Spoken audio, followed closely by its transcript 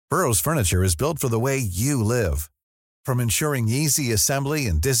Burrow's furniture is built for the way you live. From ensuring easy assembly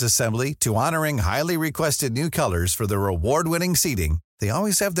and disassembly to honoring highly requested new colors for their award-winning seating, they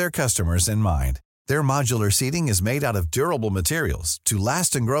always have their customers in mind. Their modular seating is made out of durable materials to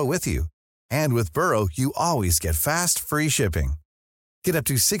last and grow with you. And with Burrow, you always get fast, free shipping. Get up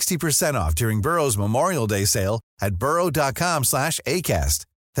to 60% off during Burrow's Memorial Day sale at burrow.com/ACAST.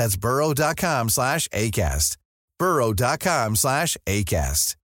 That's burrow.com/ACAST.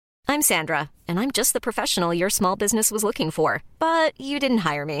 burrow.com/ACAST. I'm Sandra, and I'm just the professional your small business was looking for. But you didn't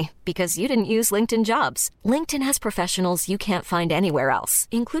hire me because you didn't use LinkedIn Jobs. LinkedIn has professionals you can't find anywhere else,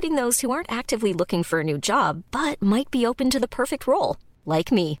 including those who aren't actively looking for a new job, but might be open to the perfect role,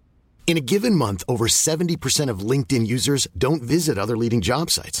 like me. In a given month, over 70% of LinkedIn users don't visit other leading job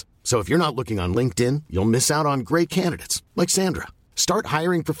sites. So if you're not looking on LinkedIn, you'll miss out on great candidates like Sandra. Start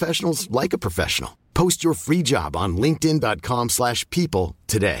hiring professionals like a professional. Post your free job on linkedin.com/people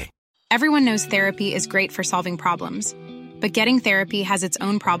today. Everyone knows therapy is great for solving problems, but getting therapy has its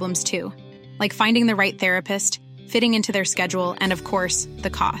own problems too, like finding the right therapist, fitting into their schedule, and of course, the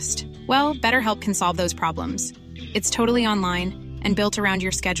cost. Well, BetterHelp can solve those problems. It's totally online and built around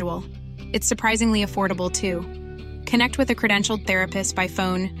your schedule. It's surprisingly affordable too. Connect with a credentialed therapist by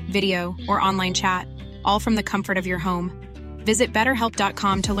phone, video, or online chat, all from the comfort of your home. Visit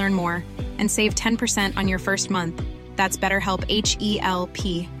BetterHelp.com to learn more and save 10% on your first month. That's BetterHelp,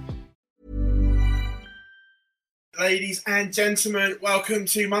 H-E-L-P. Ladies and gentlemen, welcome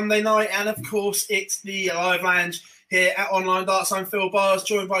to Monday night, and of course, it's the Live Lounge here at Online Darts. I'm Phil Bars,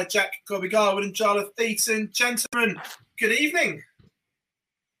 joined by Jack Gobby Garwood and Jarlath Theaton. Gentlemen, good evening.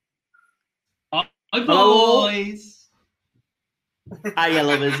 Hi, boys. How you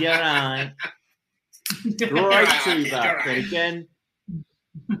lovers? You're right. Great to be back again.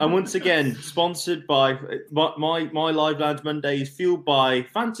 And once again, sponsored by my Live Lounge Monday is fueled by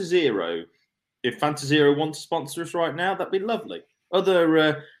Fanta Zero. If Fanta Zero wants to sponsor us right now, that'd be lovely.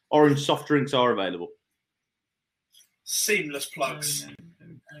 Other orange soft drinks are available. Seamless plugs.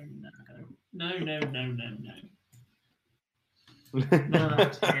 No.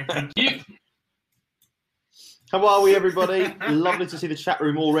 Thank you. How are we, everybody? Lovely to see the chat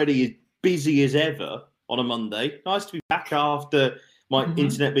room already as busy as ever on a Monday. Nice to be back after my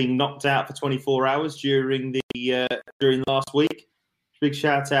internet being knocked out for 24 hours during last week. Big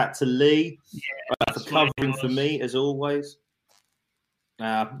shout out to Lee for covering for me as always.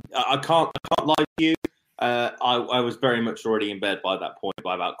 I can't lie to you. I was very much already in bed by that point,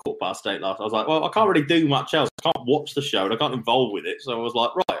 by about 8:15 last. I was like, well, I can't really do much else. I can't watch the show and I can't involve with it. So I was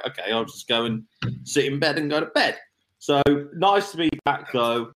like, right, okay, I'll just go and sit in bed and go to bed. So nice to be back,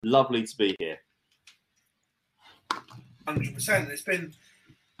 though. Lovely to be here. 100%. It's been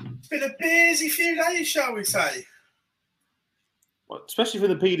a busy few days, shall we say? Well, especially for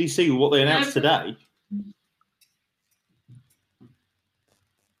the PDC, with what they announced today.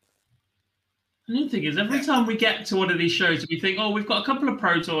 The thing is, every time we get to one of these shows, we think, oh, we've got a couple of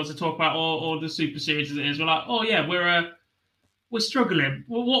Pro Tours to talk about, or the Super Series as it is. We're like, oh, yeah, we're struggling.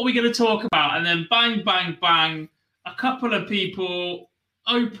 Well, what are we going to talk about? And then bang, bang, bang, a couple of people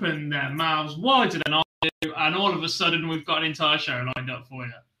open their mouths wider than I do, and all of a sudden we've got an entire show lined up for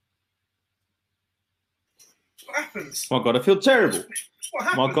you. What happens? My God, I feel terrible. What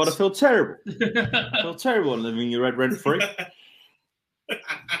happens? My God, I feel terrible. I feel terrible living your red rent free.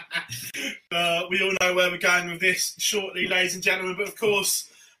 We all know where we're going with this shortly, ladies and gentlemen. But of course,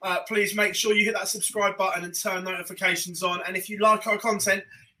 please make sure you hit that subscribe button and turn notifications on. And if you like our content,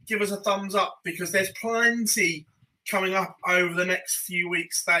 give us a thumbs up, because there's plenty coming up over the next few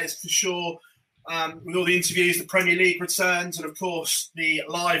weeks, that is for sure. With all the interviews, the Premier League returns, and of course the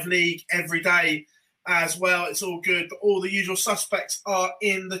live league every day as well. It's all good, but all the usual suspects are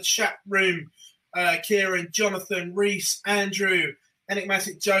in the chat room. Kieran, Jonathan, Reese, Andrew,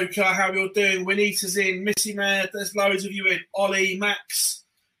 Enigmatic Joker, how you're doing? Winita's in, Missy Mad, there's loads of you in, Ollie, Max,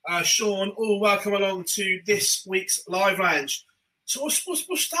 Sean, all welcome along to this week's Live Lounge. So we'll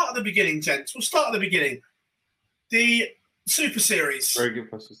start at the beginning, gents. We'll start at the beginning. The Super Series. Very good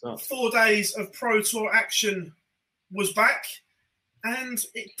place to start. 4 days of Pro Tour action was back, and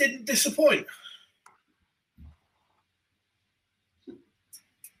it didn't disappoint.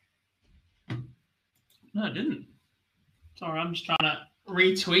 No, it didn't. Sorry, I'm just trying to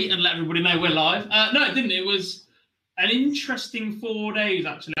retweet and let everybody know we're live. No, it didn't. It was an interesting 4 days,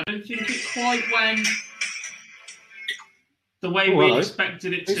 actually. I don't think it quite went the way we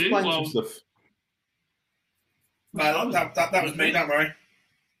expected it to. Well, no, that was me, don't worry.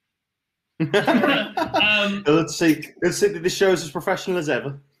 Let's see that this show's as professional as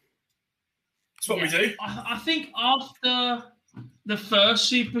ever. That's what we do. I think after the first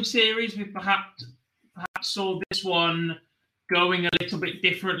Super Series, we perhaps saw this one going a little bit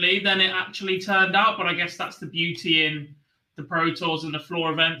differently than it actually turned out. But I guess that's the beauty in the Pro Tours and the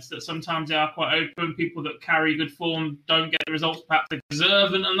floor events, that sometimes they are quite open. People that carry good form don't get the results perhaps they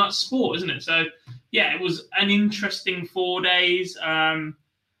deserve, and that's sport, isn't it? So, yeah, it was an interesting 4 days.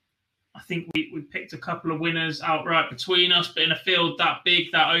 I think we picked a couple of winners outright between us, but in a field that big,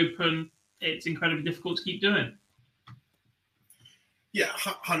 that open, it's incredibly difficult to keep doing. Yeah,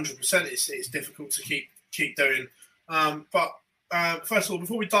 100%. It's difficult to keep doing. But first of all,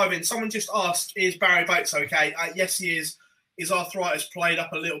 before we dive in, someone just asked, is Barry Bates okay? Yes, he is. His arthritis played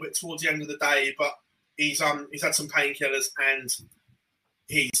up a little bit towards the end of the day, but he's had some painkillers and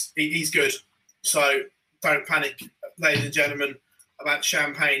he's good. So don't panic, ladies and gentlemen, about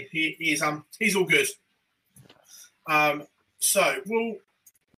champagne. He's all good. So we'll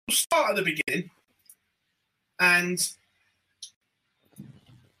start at the beginning and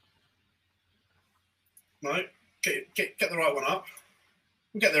no, get the right one up.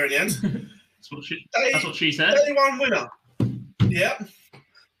 We'll get there in the end. That's what she said. Day one winner. Yeah.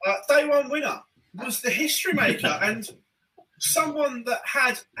 Day one winner was the history maker and someone that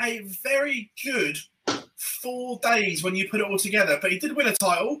had a very good 4 days when you put it all together. But he did win a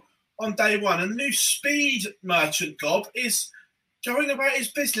title on day one, and the new speed merchant Gob is going about his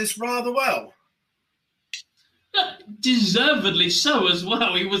business rather well. Deservedly so as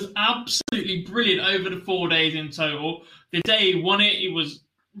well. He was absolutely brilliant over the 4 days in total. The day he won it, he was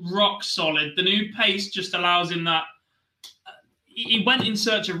rock solid. The new pace just allows him that. He went in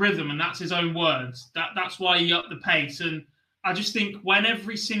search of rhythm, and that's his own words. That's why he upped the pace. And I just think when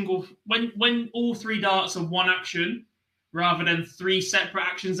all 3 darts are one action rather than 3 separate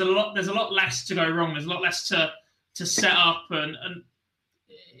actions, there's a lot less to go wrong. There's a lot less to set up, and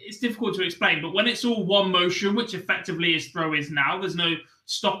it's difficult to explain. But when it's all one motion, which effectively his throw is now, there's no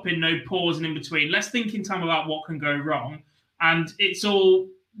stopping, no pausing in between. Less thinking time about what can go wrong, and it's all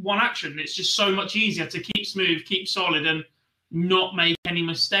one action. It's just so much easier to keep smooth, keep solid, and not make any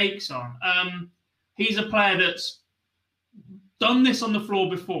mistakes on. He's a player that's done this on the floor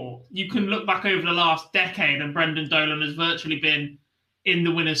before. You can look back over the last decade and Brendan Dolan has virtually been in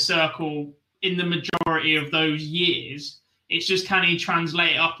the winner's circle in the majority of those years. It's just, can he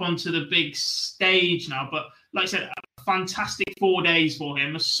translate up onto the big stage now? But like I said, a fantastic 4 days for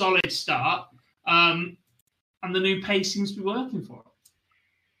him, a solid start. And the new pace seems to be working for him.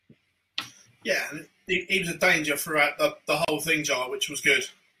 Yeah, he was a danger throughout the whole thing, Jar, which was good.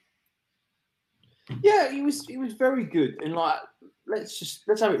 Yeah, he was very good. And let's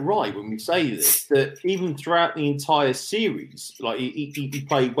have it right when we say this, that even throughout the entire series, he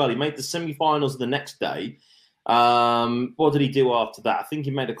played well. He made the semi-finals the next day. What did he do after that? I think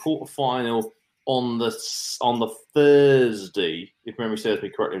he made a quarter-final on the Thursday, if memory serves me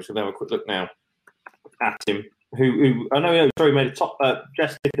correctly. I'm just going to have a quick look now at him. Who I know, he made a top.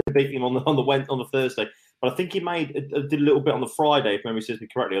 Jessica beat him on the Thursday, but I think he did a little bit on the Friday, if memory serves me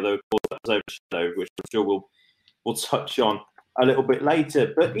correctly. Although of course that was overshadowed, which I'm sure we'll touch on a little bit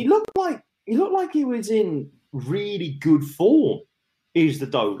later. But he looked like he was in really good form. Is the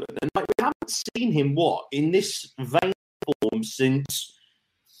Dolan, and we haven't seen him in this vein of form since,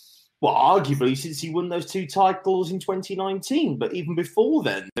 arguably since he won those 2 titles in 2019. But even before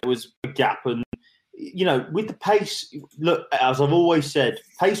then, there was a gap. And with the pace, look, as I've always said,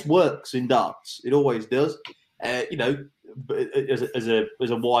 pace works in darts. It always does. As a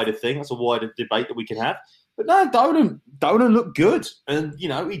wider thing, that's a wider debate that we can have. But no, Dolan looked good, and he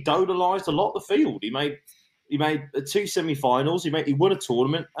Dolanized a lot of the field. He made 2 semi-finals. He won a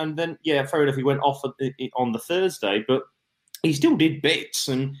tournament, and then fair enough, he went off on the Thursday, but he still did bits,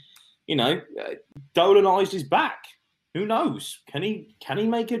 and Dolanized his back. Who knows? Can he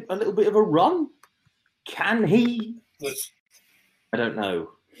make a little bit of a run? Can he? I don't know.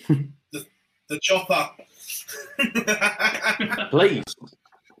 The chopper. Please.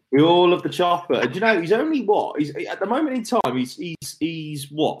 We all love the chopper. And he's only He's at the moment in time. He's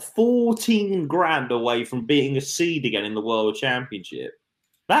 14 grand away from being a seed again in the World Championship.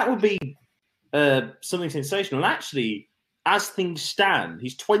 That would be something sensational. And actually, as things stand,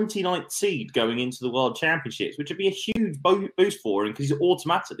 he's 29th seed going into the World Championships, which would be a huge boost for him because he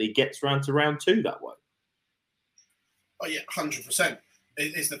automatically gets round to round 2 that way. Oh yeah, 100%.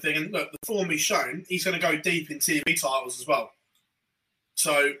 It's the thing. And look, the form he's shown, he's going to go deep in TV titles as well.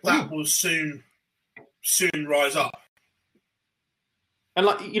 So that will soon rise up. And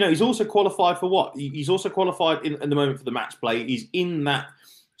he's also qualified for what? He's also qualified in the moment for the match play. He's in that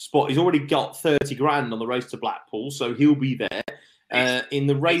spot. He's already got 30 grand on the race to Blackpool, so he'll be there. In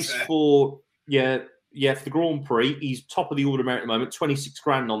the race for for the Grand Prix, he's top of the order merit at the moment, 26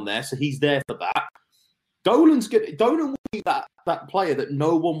 grand on there, so he's there for that. Dolan will be that player that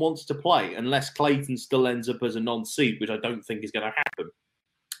no one wants to play unless Clayton still ends up as a non-seed, which I don't think is going to happen.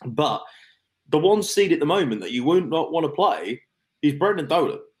 But the one seed at the moment that you would not want to play is Brendan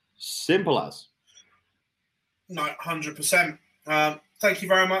Dolan. Simple as. No, 100%. Thank you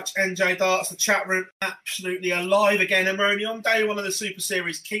very much, NJ Darts. The chat room absolutely alive again, and we're only on day one of the Super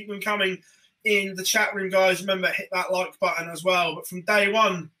Series. Keep them coming in the chat room, guys. Remember, hit that like button as well. But from day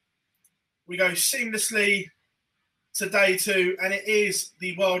one, we go seamlessly to day two, and it is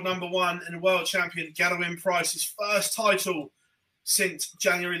the world number one and world champion Gerwyn Price's first title since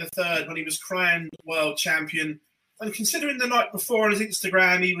January the 3rd when he was crowned world champion. And considering the night before on his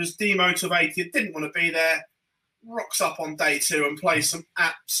Instagram, he was demotivated, didn't want to be there, rocks up on day two and plays some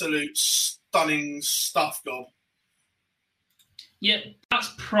absolute stunning stuff, Gob. Yeah,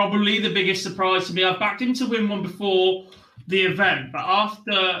 that's probably the biggest surprise to me. I've backed him to win one before the event, but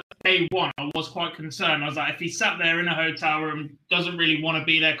after day one, I was quite concerned. I was like, if he sat there in a hotel room, doesn't really want to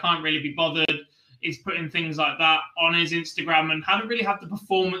be there, can't really be bothered, is putting things like that on his Instagram and hadn't really had the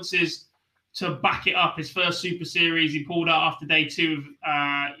performances to back it up. His first Super Series, he pulled out after day two.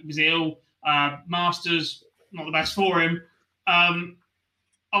 He was ill. Masters, not the best for him. I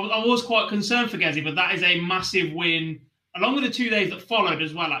was quite concerned for Gezi, but that is a massive win, along with the 2 days that followed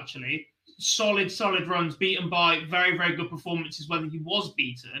as well, actually. Solid runs, beaten by very, very good performances when he was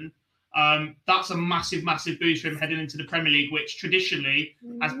beaten. That's a massive boost for him heading into the Premier League, which traditionally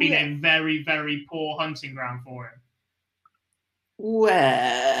has been a very, very poor hunting ground for him. Well,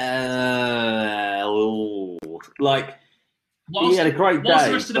 he had a great day. Whilst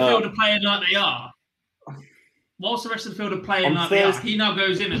the rest of the field are playing like they are, he now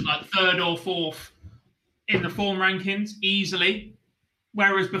goes in as like third or fourth in the form rankings easily.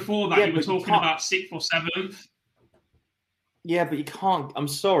 Whereas before that, you were talking about 6th or 7th. Yeah, but you can't. I'm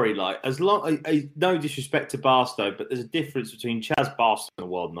sorry. As long, no disrespect to Barstow, but there's a difference between Chaz Barstow and the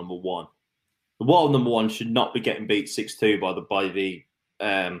world number one. The world number one should not be getting beat 6-2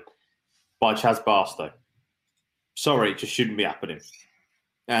 by Chaz Barstow. Sorry, it just shouldn't be happening.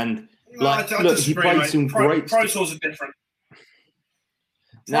 And he played some great. Pro Tours are different.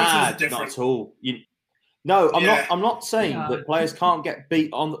 Not at all. I'm not saying that players can't get beat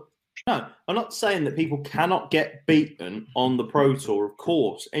on the. No, I'm not saying that people cannot get beaten on the Pro Tour. Of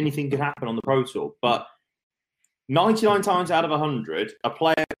course, anything can happen on the Pro Tour, but 99 times out of 100, a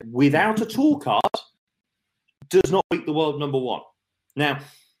player without a tour card does not beat the world number one. Now,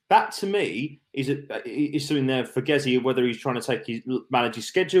 that to me is something there for Gezi, whether he's trying to manage his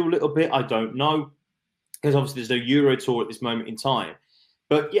schedule a little bit. I don't know, because obviously there's no Euro Tour at this moment in time.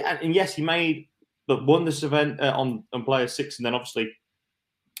 But yeah, and yes, he won this event on Player 6, and then obviously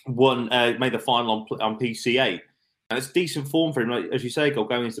made the final on PC8. And it's decent form for him, as you say,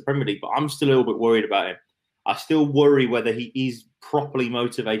 going into the Premier League. But I'm still a little bit worried about him. I still worry whether he is properly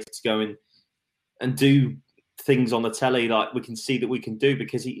motivated to go in and do things on the telly like we can see that we can do,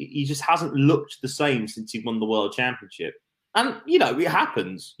 because he just hasn't looked the same since he won the World Championship. And, it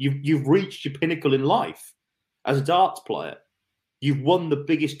happens. You've reached your pinnacle in life as a darts player. You've won the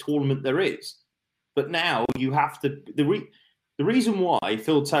biggest tournament there is. But now you have to... The reason why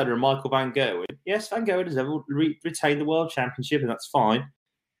Phil Taylor and Michael Van Gerwen... Yes, Van Gerwen has ever retained the World Championship, and that's fine.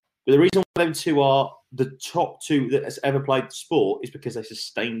 But the reason why them two are the top two that has ever played the sport is because they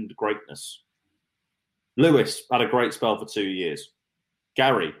sustained greatness. Lewis had a great spell for 2 years.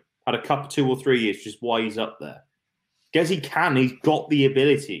 Gary had a couple, 2 or 3 years, which is why he's up there. Gezi he's got the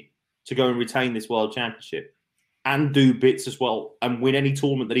ability to go and retain this World Championship and do bits as well and win any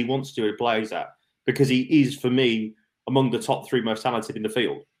tournament that he wants to, he plays at, because he is, for me, among the top 3 most talented in the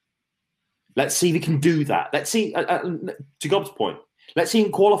field. Let's see if he can do that. Let's see, to Gob's point, let's see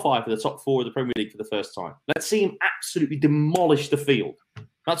him qualify for the top 4 of the Premier League for the first time. Let's see him absolutely demolish the field.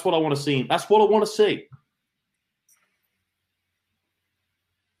 That's what I want to see. That's what I want to see.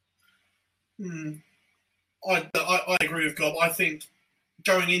 I agree with Gob. I think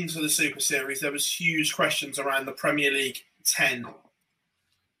going into the Super Series, there was huge questions around the Premier League 10.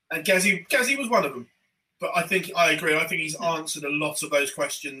 And Gezi was one of them. But I agree. I think he's answered a lot of those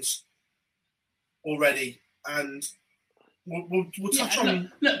questions already. And we'll touch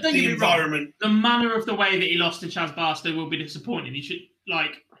on the environment. The manner of the way that he lost to Chaz Barstow will be disappointing. He should,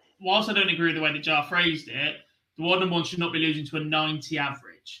 whilst I don't agree with the way that Jar phrased it, the world number one should not be losing to a 90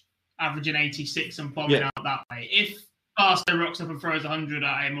 average, averaging 86 and bombing out that way. If Barstow rocks up and throws 100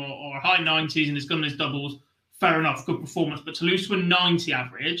 at him or a high 90s and is gun his doubles, fair enough, good performance. But to lose to a 90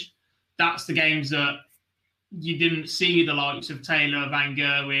 average, that's the games that you didn't see the likes of Taylor, Van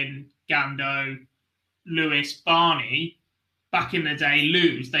Gerwen, Gando, Lewis, Barney, back in the day,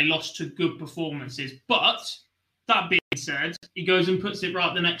 lose. They lost to good performances. But that being said, he goes and puts it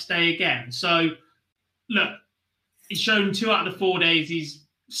right the next day again. So, look, he's shown 2 out of the 4 days he's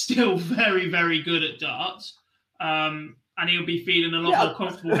still very, very good at darts. And he'll be feeling a lot more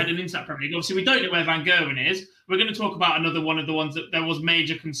comfortable heading into that Premier League. Obviously, we don't know where Van Gerwen is. We're going to talk about another one of the ones that there was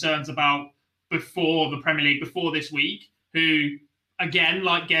major concerns about before the Premier League, before this week, who, again,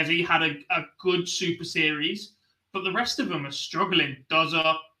 like Gezi, had a good Super Series, but the rest of them are struggling.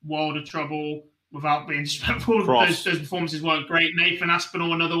 Dozer, world of trouble, without being disrespectful. Those performances weren't great. Nathan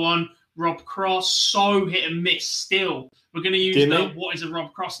Aspinall, another one. Rob Cross, so hit and miss still. We're going to use what is a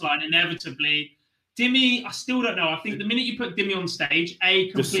Rob Cross line inevitably. Dimmy, I still don't know. I think the minute you put Dimmy on stage,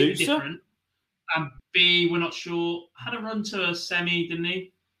 A, completely different, and B, we're not sure. Had a run to a semi, didn't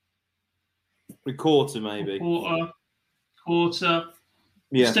he? A quarter, maybe. Quarter.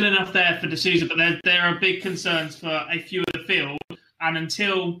 Yeah. Still enough there for D'Souza, but there are big concerns for a few of the field. And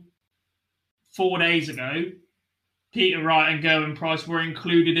until 4 days ago, Peter Wright and Gerwyn Price were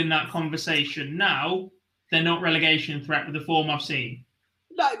included in that conversation. Now, they're not relegation threat with the form I've seen.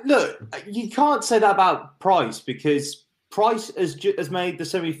 Look, you can't say that about Price because Price has made the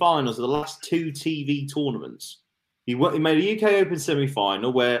semi-finals of the last 2 TV tournaments. He made a UK Open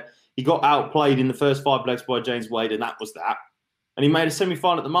semi-final where he got outplayed in the first 5 legs by James Wade, and that was that. And he made a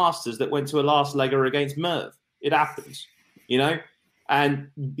semi-final at the Masters that went to a last legger against Merv. It happens, and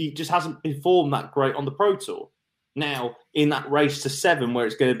he just hasn't performed that great on the Pro Tour. Now, in that race to 7 where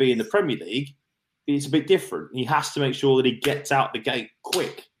it's going to be in the Premier League, it's a bit different. He has to make sure that he gets out the gate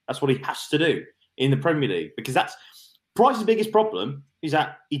quick. That's what he has to do in the Premier League because that's Price's biggest problem is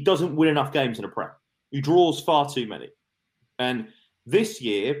that he doesn't win enough games in a Prem. He draws far too many. And this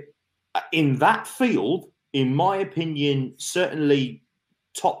year, in that field, in my opinion, certainly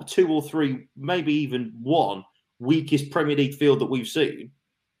top 2 or 3, maybe even 1 weakest Premier League field that we've seen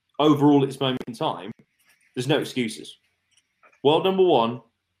overall at this moment in time, there's no excuses. World number 1,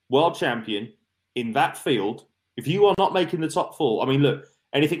 world champion, in that field, if you are not making the top 4, I mean, look,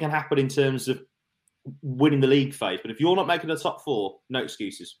 anything can happen in terms of winning the league phase, but if you're not making the top 4, no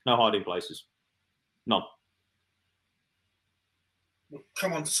excuses, no hiding places. None. We'll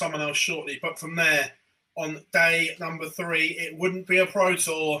come on to someone else shortly, but from there, on day number 3, it wouldn't be a Pro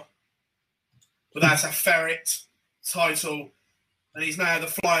Tour, but that's a Ferret title, and he's now the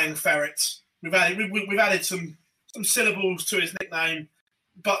Flying Ferret. We've added some syllables to his nickname,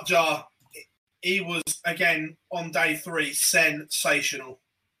 Butjar. He was, again, on day 3, sensational.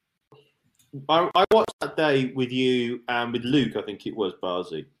 I watched that day with you and with Luke, I think it was,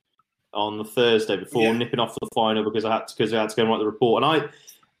 Barzi, on the Thursday before nipping off for the final because I had to go and write the report.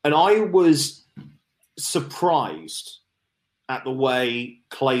 And I was surprised at the way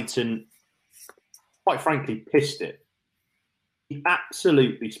Clayton, quite frankly, pissed it. He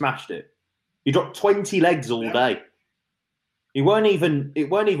absolutely smashed it. He dropped 20 legs all day. It weren't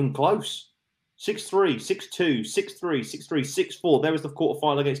even close. 6-3, 6-2, 6-3, 6-3, 6-4. There was the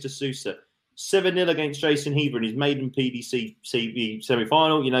quarterfinal against D'Souza. 7-0 against Jason Heber in his maiden PDC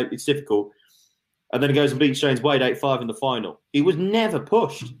semi-final. It's difficult. And then he goes and beats James Wade 8-5 in the final. He was never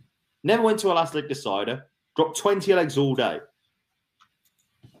pushed. Never went to a last leg decider. Dropped 20 legs all day.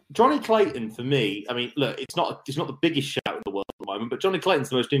 Johnny Clayton, for me, I mean, look, it's not the biggest shout in the world at the moment, but Johnny Clayton's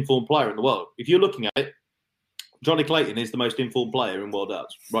the most informed player in the world. If you're looking at it, Johnny Clayton is the most informed player in world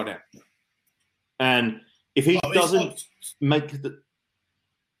darts right now. And if he doesn't make the,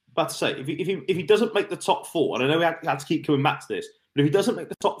 about to say, if he doesn't make the top 4, and I know we had to keep coming back to this, but if he doesn't make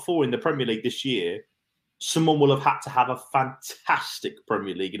the top 4 in the Premier League this year, someone will have had to have a fantastic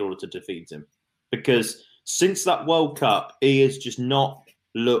Premier League in order to defeat him. Because since that World Cup, he has just not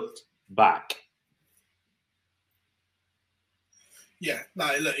looked back. Yeah, no,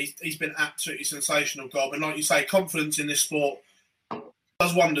 look, he's been absolutely sensational, Gob. And like you say, confidence in this sport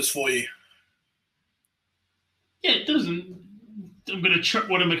does wonders for you. Yeah, it doesn't. I'm going to trip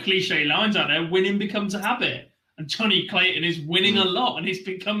one of my cliche lines out there. Winning becomes a habit. And Johnny Clayton is winning a lot, and it's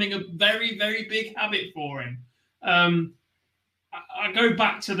becoming a very, very big habit for him. I go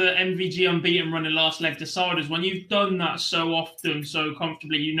back to the MvG unbeaten run in last leg deciders. When you've done that so often, so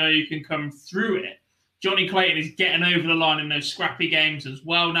comfortably, you can come through it. Johnny Clayton is getting over the line in those scrappy games as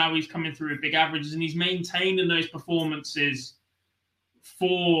well. Now he's coming through with big averages, and he's maintaining those performances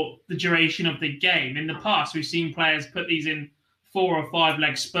for the duration of the game. In the past, we've seen players put these in 4 or 5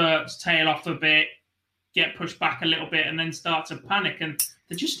 leg spurts, tail off a bit, get pushed back a little bit, and then start to panic. And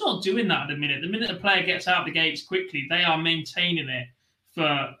they're just not doing that at the minute. The minute a player gets out the gates quickly, they are maintaining it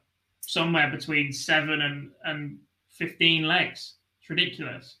for somewhere between 7 and 15 legs. It's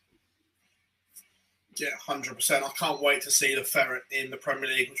ridiculous. Yeah, 100%. I can't wait to see the Ferret in the Premier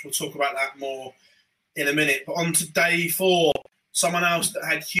League, which we'll talk about that more in a minute. But on to day 4, someone else that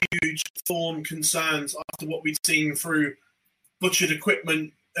had huge form concerns after what we'd seen through butchered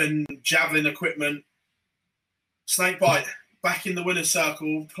equipment and javelin equipment. Snakebite back in the winner's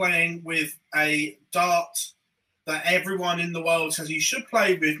circle, playing with a dart that everyone in the world says he should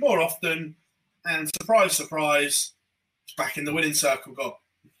play with more often. And surprise, surprise, it's back in the winning circle, God.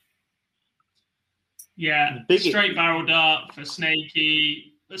 Yeah, straight barrel dart for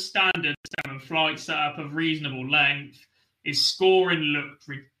Snakey, the standard 7 flight setup of reasonable length. His scoring looked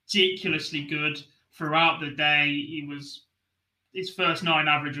ridiculously good throughout the day. His first 9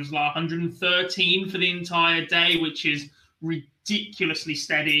 average was like 113 for the entire day, which is ridiculously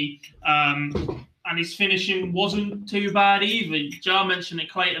steady. And his finishing wasn't too bad either. Jar mentioned that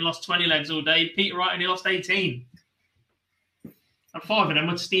Clayton lost 20 legs all day. Peter Wright only lost 18. And 5 of them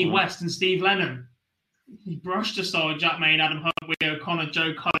were Steve West and Steve Lennon. He brushed aside Jack Main, Adam Hunt, Willie O'Connor,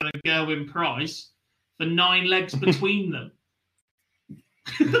 Joe Cullen, and Gerwin Price for 9 legs between them.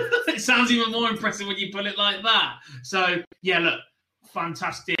 It sounds even more impressive when you put it like that. So, yeah, look,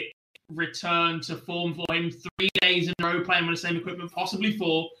 fantastic return to form for him. 3 days in a row playing with the same equipment, possibly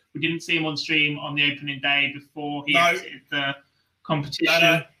 4. We didn't see him on stream on the opening day before he exited the competition.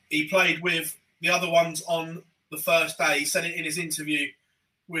 No. He played with the other ones on the first day. He said it in his interview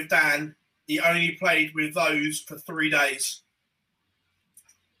with Dan. He only played with those for 3 days.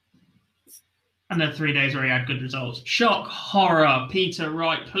 And then 3 days where he had good results. Shock, horror, Peter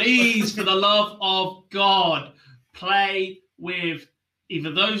Wright. Please, for the love of God, play with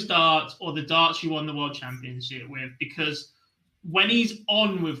either those darts or the darts you won the World Championship with. Because when he's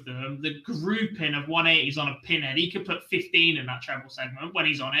on with them, the grouping of 180s on a pinhead, he could put 15 in that treble segment when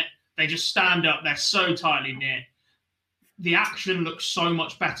he's on it. They just stand up. They're so tightly knit. The action looks so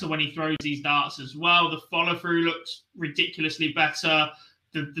much better when he throws these darts as well. The follow-through looks ridiculously better.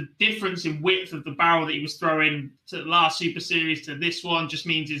 The difference in width of the barrel that he was throwing to the last Super Series to this one just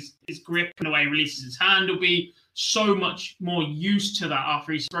means his grip and the way he releases his hand will be so much more used to that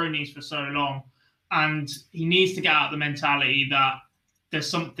after he's thrown these for so long. And he needs to get out the mentality that there's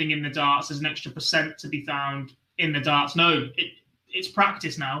something in the darts, there's an extra % to be found in the darts. No, it's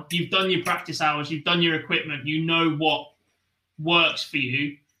practice now. You've done your practice hours, you've done your equipment, you know what works for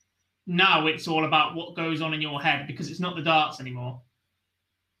you. Now it's all about what goes on in your head because it's not the darts anymore.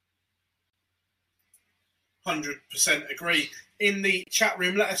 100% agree. In the chat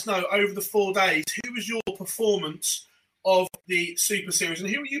room, let us know over the 4 days, who was your performance of the Super Series and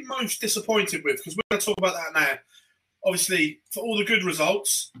who were you most disappointed with? Because we're going to talk about that now. Obviously, for all the good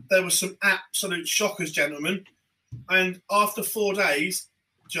results, there were some absolute shockers, gentlemen. And after 4 days,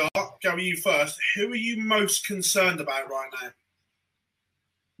 Jar, go with you first. Who are you most concerned about right now?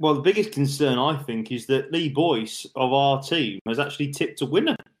 Well, the biggest concern, I think, is that Lee Boyce of our team has actually tipped a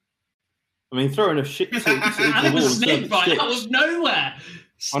winner. I mean, throwing a shit into the wall. Snakebite out of nowhere.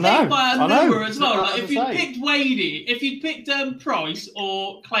 Snakebite out of nowhere as well. Like, if you picked Wadey, if you picked Price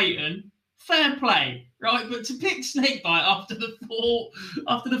or Clayton, fair play, right? But to pick Snakebite after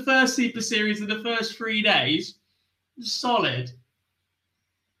the first Super Series in the first 3 days, solid.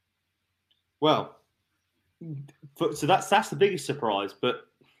 Well, so that's the biggest surprise. But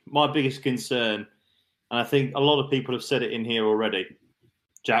my biggest concern, and I think a lot of people have said it in here already,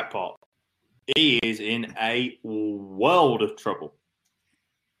 Jackpot. He is in a world of trouble.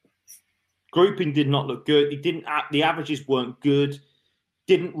 Grouping did not look good. The averages weren't good.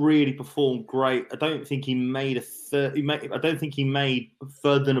 Didn't really perform great. I don't think he made I don't think he made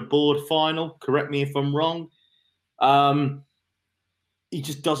further than a board final. Correct me if I'm wrong. He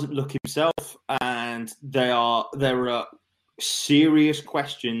just doesn't look himself, and there are serious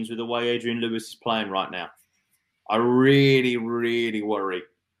questions with the way Adrian Lewis is playing right now. I really, really worry.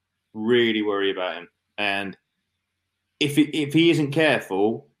 Really worry about him. And if he isn't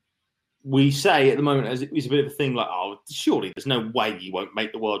careful, we say at the moment, as it's a bit of a thing like, oh, surely there's no way he won't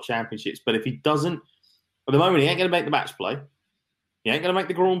make the World Championships. But if he doesn't, at the moment, he ain't going to make the match play. He ain't going to make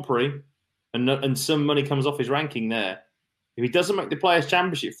the Grand Prix. And some money comes off his ranking there. If he doesn't make the Players'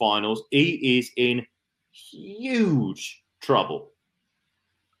 Championship finals, he is in huge trouble.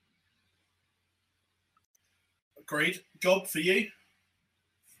 Agreed. Gob, for you?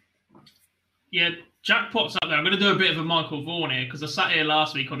 Yeah, Jackpot's up there. I'm going to do a bit of a Michael Vaughan here because I sat here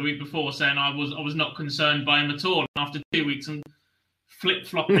last week or the week before saying I was not concerned by him at all. And after 2 weeks, I'm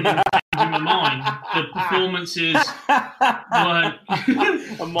flip-flopping and changing my mind. The performances weren't...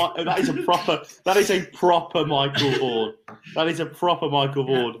 That is a proper Michael Vaughan. That is a proper Michael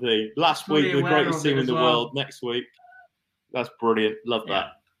Vaughan thing. Last week, the greatest team in the world. Next week, that's brilliant. Love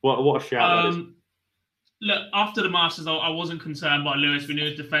that. What a shout that is. look, after the Masters, I wasn't concerned by Lewis. We knew he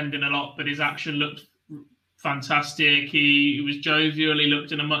was defending a lot, but his action looked fantastic. He was jovial. He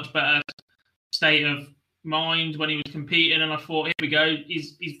looked in a much better state of mind when he was competing, and I thought, here we go,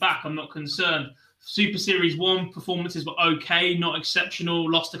 he's back. I'm not concerned. Super Series 1 performances were okay, not exceptional.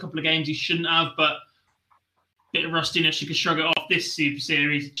 Lost a couple of games he shouldn't have, but bit of rustiness, you could shrug it off. This Super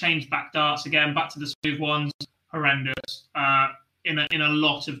Series, changed back darts again, back to the smooth ones, horrendous. In a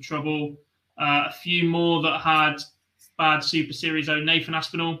lot of trouble. A few more that had bad Super Series. Nathan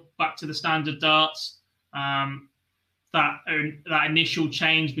Aspinall, back to the standard darts. That initial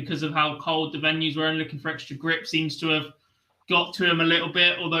change because of how cold the venues were and looking for extra grip seems to have got to him a little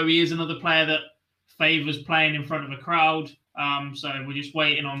bit, although he is another player that favours playing in front of a crowd. So we're just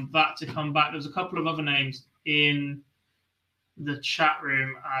waiting on that to come back. There's a couple of other names in the chat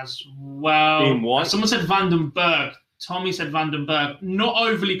room as well. Ian White. Someone said Vandenberg. Tommy said Vandenberg. Not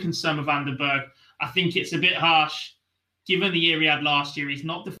overly concerned with Vandenberg. I think it's a bit harsh. Given the year he had last year, he's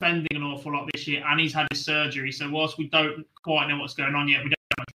not defending an awful lot this year, and he's had his surgery. So whilst we don't quite know what's going on yet, we don't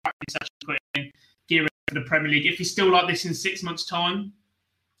have much practice sessions put in, gearing for the Premier League. If he's still like this in 6 months' time,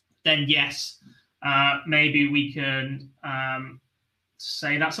 then yes, maybe we can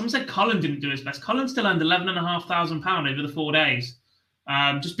say that. Someone said Cullen didn't do his best. Cullen still earned £11,500 over the 4 days.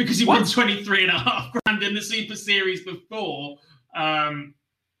 Just because he won 23.5 grand in the Super Series before. Cullen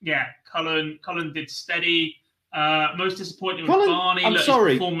did steady. Most disappointing with Barney. I'm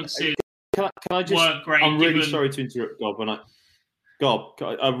sorry. Performances can I just? weren't great. I'm really sorry to interrupt, Gob.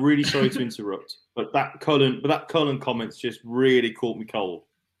 I'm really sorry to interrupt, but that Cullen comments just really caught me cold.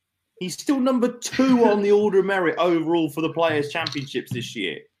 He's still number 2 on the order of merit overall for the Players' Championships this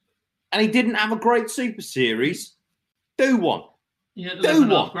year, and he didn't have a great Super Series. Do one. Yeah,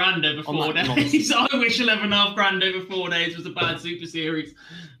 11.5 grand over 4 days. I wish 11.5 grand over 4 days was a bad Super Series.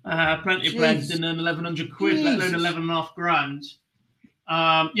 Plenty of players didn't earn 1,100 quid, let alone 11.5 grand.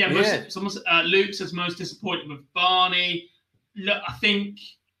 Luke says most disappointed with Barney. Look, I think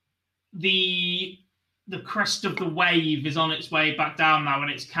the crest of the wave is on its way back down now, and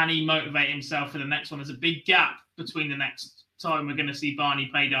it's can he motivate himself for the next one? There's a big gap between the next time we're going to see Barney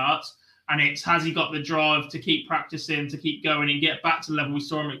play darts. And it's, has he got the drive to keep practicing, to keep going and get back to the level we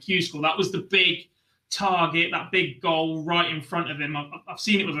saw him at Q School? That was the big target, that big goal right in front of him. I've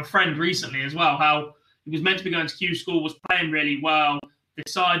seen it with a friend recently as well, how he was meant to be going to Q School, was playing really well,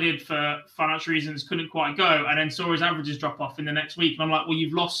 decided for financial reasons couldn't quite go, and then saw his averages drop off in the next week. And I'm like, well,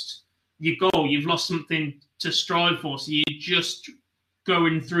 you've lost your goal. You've lost something to strive for. So you're just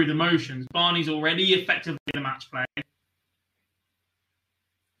going through the motions. Barney's already effectively the match player.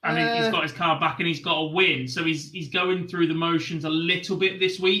 And he's got his car back and he's got a win. So he's going through the motions a little bit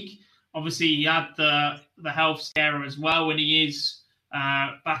this week. Obviously, he had the health scare as well when he is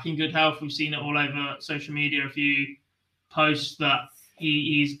back in good health. We've seen it all over social media, a few posts that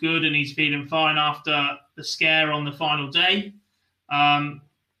he's good and he's feeling fine after the scare on the final day.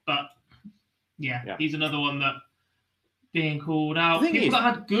 He's another one that being called out. People that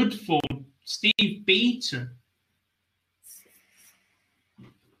had good form. Steve Beaton.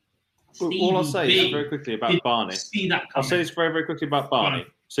 All I'll say is very quickly about Barney. I'll say this very, very quickly about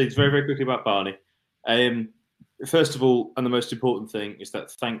Barney. First of all, and the most important thing is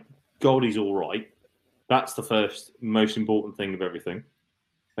that thank God he's all right. That's the first most important thing of everything.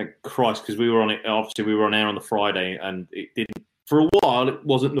 Thank Christ, because we were on it. Obviously, we were on air on the Friday, and it didn't. For a while, it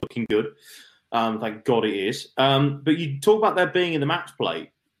wasn't looking good. Thank God it is. But you talk about there being in the match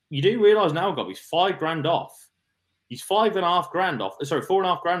play. You do realise now, God, he's $5 grand off. He's $4.5 grand off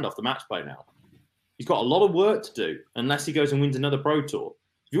the match play now. He's got a lot of work to do unless he goes and wins another Pro Tour.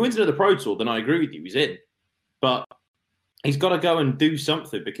 If he wins another Pro Tour, then I agree with you, he's in. But he's got to go and do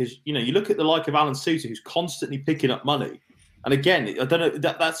something because, you look at the like of Alan Soutar, who's constantly picking up money. And again, I don't know,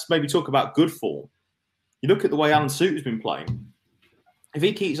 that's maybe talk about good form. You look at the way Alan Soutar's been playing. If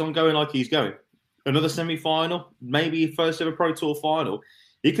he keeps on going like he's going, another semi-final, maybe first ever Pro Tour final,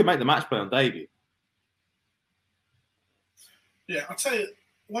 he could make the match play on debut. Yeah, I'll tell you,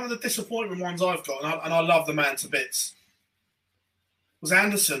 one of the disappointment ones I've got, and I love the man to bits, was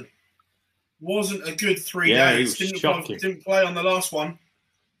Anderson. Wasn't a good 3 days. Didn't play on the last one.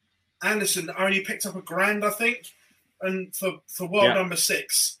 Anderson only picked up $1 grand, I think, and for world number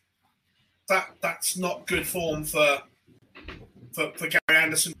 6, that's not good form for Gary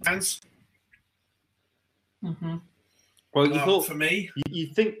Anderson fans. Mm-hmm. Well, you thought for me, you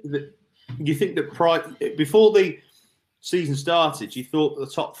think that before the season started, you thought the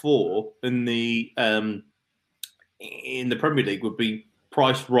top 4 in the Premier League would be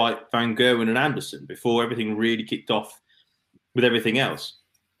Price, Wright, Van Gerwen and Anderson before everything really kicked off with everything else.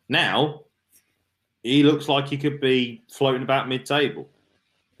 Now, He looks like he could be floating about mid-table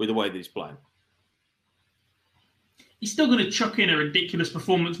with the way that he's playing. He's still going to chuck in a ridiculous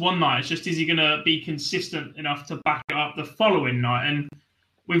performance one night. It's just, is he going to be consistent enough to back it up the following night? And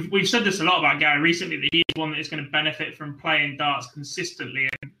we've said this a lot about Gary recently, that he's one that is going to benefit from playing darts consistently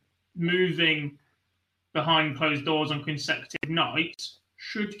and moving behind closed doors on consecutive nights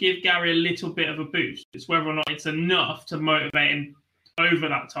should give Gary a little bit of a boost. It's whether or not it's enough to motivate him over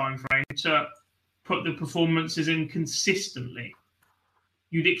that time frame to put the performances in consistently.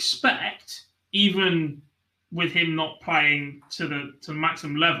 You'd expect, even with him not playing to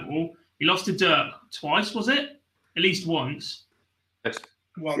maximum level, he lost to Dirk twice, was it? At least once. Yes.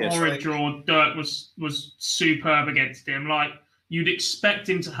 Horrid draw. Dirk was superb against him. Like, you'd expect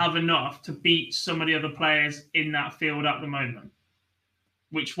him to have enough to beat some of the other players in that field at the moment,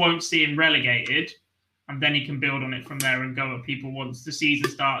 which won't see him relegated, and then he can build on it from there and go at people once the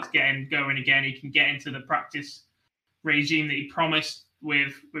season starts getting going again. He can get into the practice regime that he promised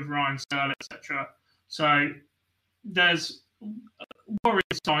with Ryan Searle, etc. So there's worrying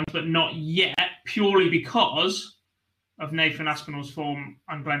signs, but not yet, purely because of Nathan Aspinall's form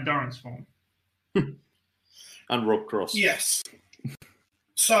and Glenn Durrant's form. And Rob Cross. Yes.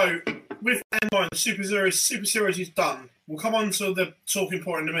 So, with that in mind, the Super Series is done. We'll come on to the talking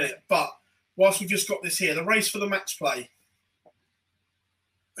point in a minute, but whilst we've just got this here, the race for the match play,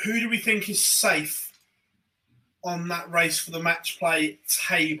 who do we think is safe on that race for the match play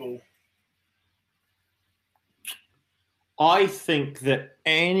table? I think that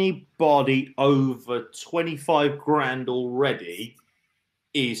anybody over 25 grand already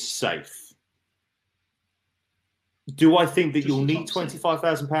is safe. Do I think that you'll need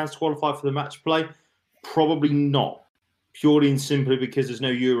 £25,000 to qualify for the match play? Probably not. Purely and simply because there's no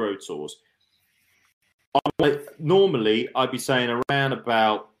Euro Tours. Normally, I'd be saying around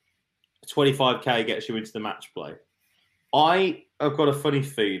about 25k gets you into the match play. I have got a funny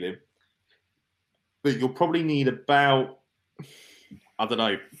feeling that you'll probably need about, I don't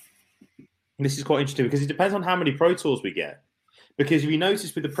know. This is quite interesting because it depends on how many Pro Tours we get. Because if you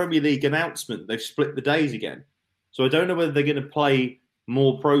notice with the Premier League announcement, they've split the days again. So I don't know whether they're going to play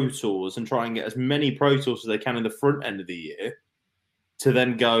more Pro Tours and try and get as many Pro Tours as they can in the front end of the year to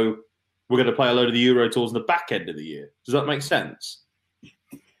then go, we're going to play a load of the Euro Tours in the back end of the year. Does that make sense?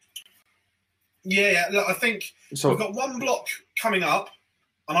 Yeah. Look, I think we've got one block coming up,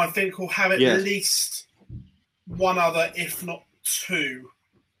 and I think we'll have at least one other, if not two,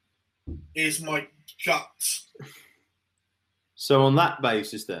 is my gut. So on that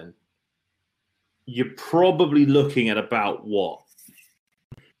basis then, you're probably looking at about what?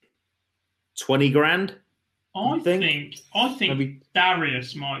 20 grand? I think maybe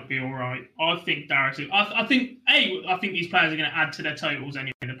Darius might be all right. I think Darius. I think these players are going to add to their totals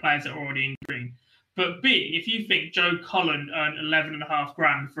anyway. The players that are already in green. But B, if you think Joe Cullen earned 11.5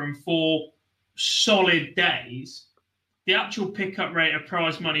 grand from 4 solid days, the actual pickup rate of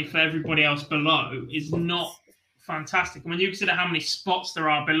prize money for everybody else below is not fantastic. And when you consider how many spots there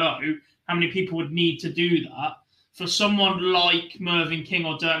are below, how many people would need to do that for someone like Mervyn King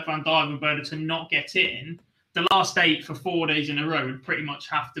or Dirk van Dijvenbode to not get in. The last 8 for 4 days in a row would pretty much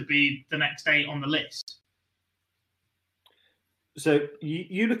have to be the next 8 on the list. So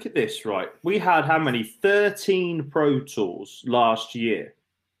you look at this, right? We had how many? 13 Pro Tours last year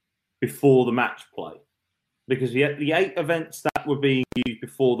before the match play. Because we had the 8 events that were being used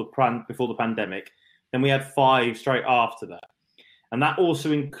before the pandemic. Then we had 5 straight after that. And that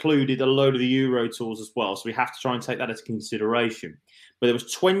also included a load of the Euro Tours as well. So we have to try and take that into consideration. But there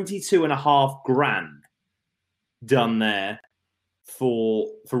was 22.5 grand done there for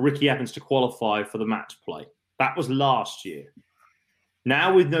Ricky Evans to qualify for the match play. That was last year.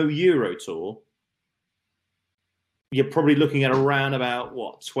 Now with no Euro Tour, you're probably looking at around about,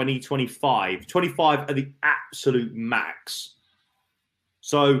 20, 25. 25 at the absolute max.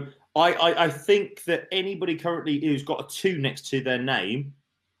 So I think that anybody currently who's got a 2 next to their name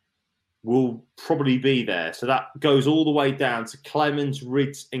will probably be there. So that goes all the way down to Clemens,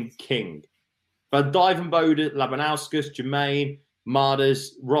 Ridds and King. Van Dijvenbode, Labanauskas, Jermaine,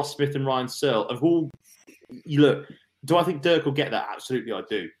 Marders, Ross Smith and Ryan Searle have all... Look, do I think Dirk will get that? Absolutely, I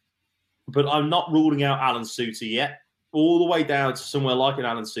do. But I'm not ruling out Alan Suter yet. All the way down to somewhere like an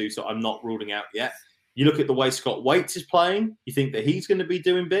Alan Suter, I'm not ruling out yet. You look at the way Scott Waits is playing, you think that he's going to be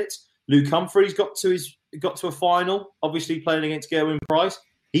doing bits. Luke Humphreys got to a final, obviously playing against Gerwyn Price.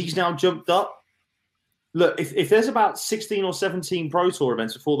 He's now jumped up. Look, if there's about 16 or 17 Pro Tour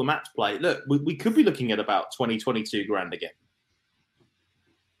events before the match play, look, we could be looking at about 20, 22 grand again.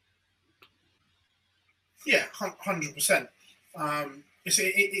 Yeah, 100%.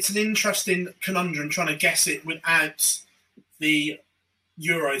 it's an interesting conundrum trying to guess it without the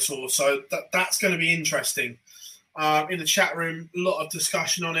Euro Tour. So that's going to be interesting. In the chat room, a lot of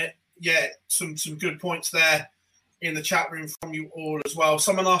discussion on it. Yeah, some good points there in the chat room from you all as well.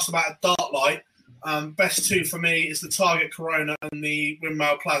 Someone asked about a dart light. Best two for me is the Target Corona and the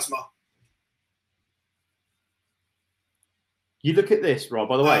Windmill Plasma. You look at this, Rob,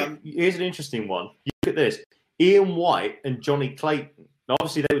 by the way, here's an interesting one. You look at this. Ian White and Johnny Clayton. Now,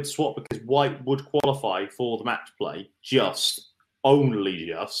 obviously, they would swap because White would qualify for the match play only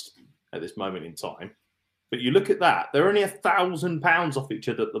just, at this moment in time. But you look at that, they're only £1,000 off each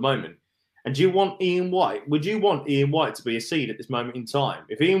other at the moment. And do you want Ian White? Would you want Ian White to be a seed at this moment in time?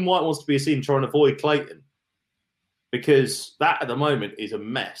 If Ian White wants to be a seed and try and avoid Clayton, because that at the moment is a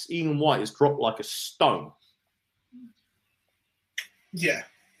mess. Ian White has dropped like a stone. Yeah,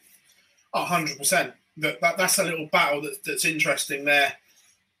 100%. That's a little battle that's interesting there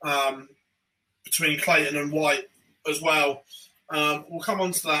between Clayton and White as well. We'll come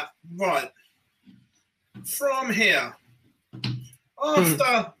on to that. Right. From here,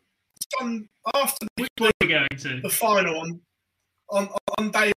 after the final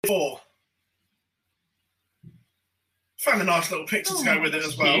on day 4, found a nice little picture to go with it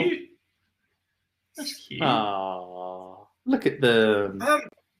as well. That's cute. Oh, look at them. Is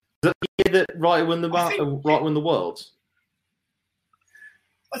that the year that Wright won the world?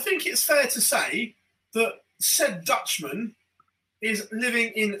 I think it's fair to say that said Dutchman is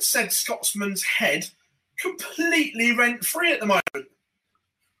living in said Scotsman's head completely rent-free at the moment.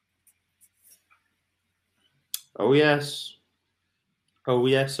 Oh, yes. Oh,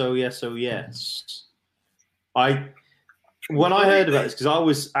 yes, oh, yes, oh, yes. When I heard about this,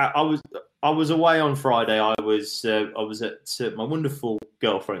 because I was away on Friday. I was at my wonderful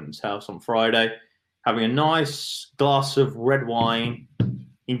girlfriend's house on Friday, having a nice glass of red wine,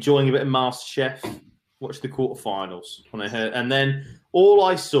 enjoying a bit of MasterChef, watched the quarterfinals. And then all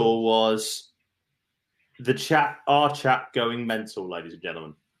I saw was our chat going mental, ladies and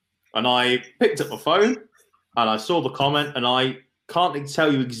gentlemen. And I picked up my phone and I saw the comment, and I can't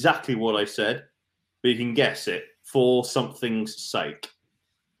tell you exactly what I said, but you can guess it for something's sake.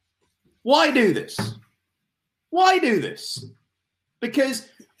 Why do this? Why do this? Because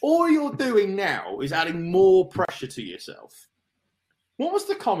all you're doing now is adding more pressure to yourself. What was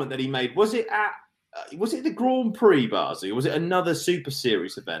the comment that he made? Was it the Grand Prix, Barzy, or was it another Super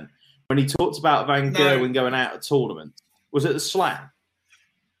Series event when he talked about Van Gerwen going out of tournament? Was it the Slam?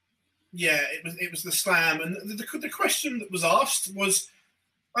 Yeah, it was the Slam, and the question that was asked was,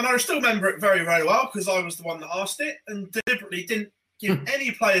 and I still remember it very, very well because I was the one that asked it and deliberately didn't give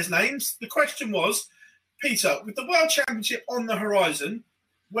any players' names. The question was, Peter, with the World Championship on the horizon,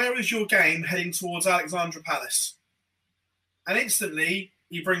 where is your game heading towards Alexandra Palace? And instantly,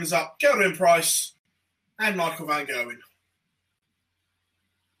 he brings up Gerwyn Price and Michael Van Gerwen.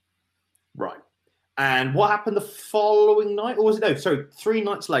 Right. And what happened the following night? Or was it, 3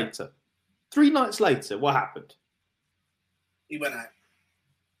 nights later? 3 nights later, what happened? He went out.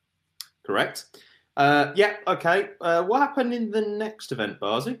 Correct. Yeah, okay. What happened in the next event,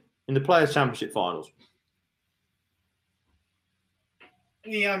 Barzy? In the Players' Championship finals?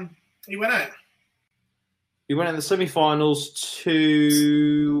 He went out. He went in the semi-finals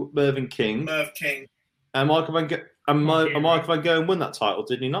to Merv King. And Michael Van Gerwen won that title,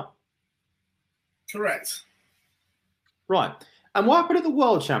 didn't he not? Correct. Right. And what happened at the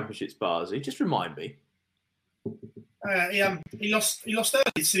World Championships, Barzy? Just remind me. He lost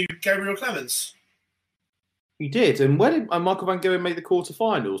early to Gabriel Clemens. He did. And when did Michael Van Gerwen make the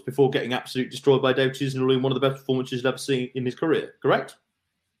quarterfinals before getting absolutely destroyed by Dave Chisholm in one of the best performances he's ever seen in his career? Correct?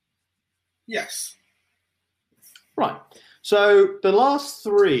 Yes. Right. So the last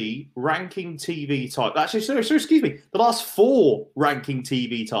 3 ranking TV titles, actually, so excuse me, the last 4 ranking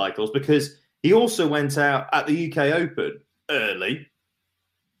TV titles, because he also went out at the UK Open early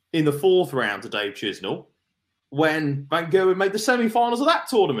in the 4th round to Dave Chisnell when Van Gerwen made the semi-finals of that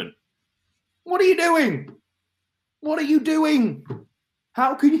tournament. What are you doing? What are you doing?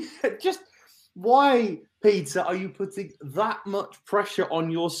 How can you why, Peter, are you putting that much pressure on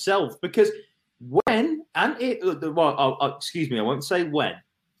yourself? Because excuse me, I won't say when.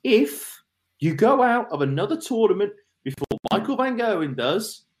 If you go out of another tournament before Michael Van Gerwen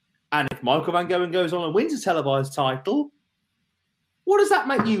does, and if Michael Van Gerwen goes on and wins a televised title, what does that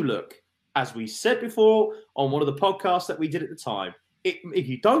make you look? As we said before on one of the podcasts that we did at the time, if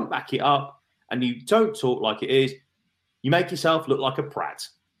you don't back it up and you don't talk like it is, you make yourself look like a prat.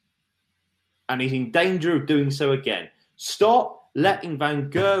 And he's in danger of doing so again. Stop letting Van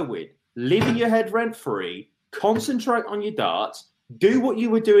Gerwen live in your head rent-free, concentrate on your darts, Do what you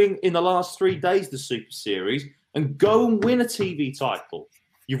were doing in the last 3 days of the Super Series and go and win a TV title.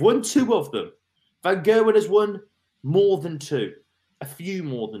 You've won 2 of them. Van Gerwen has won more than 2. A few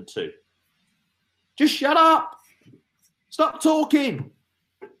more than 2. Just shut up. Stop talking.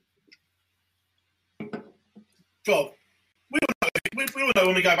 Job. We all know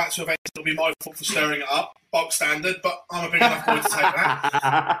when we go back to events, it'll be my fault for stirring it up, box standard, but I'm a big enough boy to take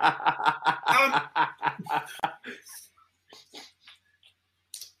that.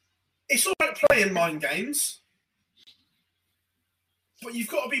 It's all right playing mind games, but you've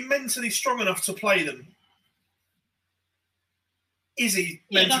got to be mentally strong enough to play them. Is he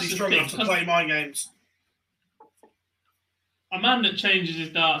mentally strong enough to play mind games? A man that changes his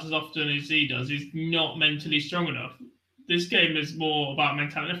darts as often as he does is not mentally strong enough. This game is more about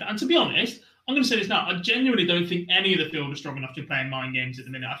mentality. And to be honest, I'm going to say this now, I genuinely don't think any of the field are strong enough to play mind games at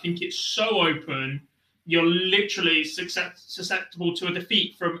the minute. I think it's so open. You're literally susceptible to a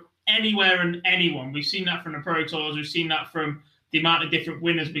defeat from anywhere and anyone. We've seen that from the Pro Tours. We've seen that from the amount of different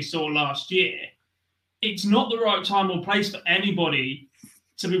winners we saw last year. It's not the right time or place for anybody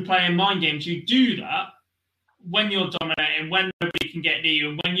to be playing mind games. You do that when you're dominating, when nobody can get near you,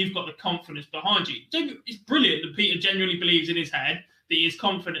 and when you've got the confidence behind you. It's brilliant that Peter genuinely believes in his head that he is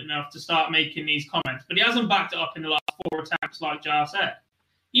confident enough to start making these comments, but he hasn't backed it up in the last 4 attempts, like Jar said.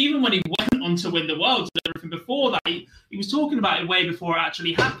 Even when he went on to win the Worlds and everything before that, he was talking about it way before it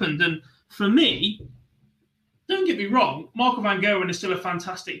actually happened. And for me, don't get me wrong, Marco van Gerwen is still a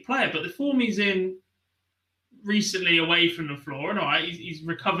fantastic player, but the form he's in recently away from the floor, and all right, he's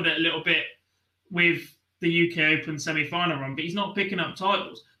recovered it a little bit with the UK Open semi-final run, but he's not picking up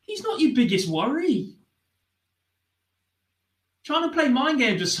titles. He's not your biggest worry. Trying to play mind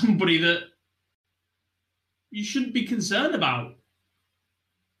games with somebody that you shouldn't be concerned about.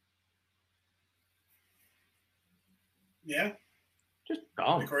 Yeah. Just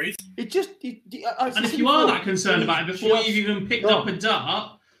dumb. Agreed. It just... and if you are that concerned about it before you've even picked up a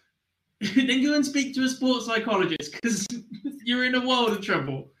dart, then go and speak to a sports psychologist, because you're in a world of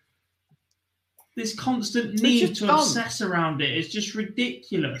trouble. This constant need to obsess around it is just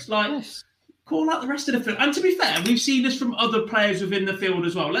ridiculous. Like, call out the rest of the field. And to be fair, we've seen this from other players within the field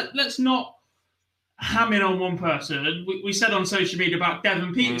as well. Let's not ham in on one person. We said on social media about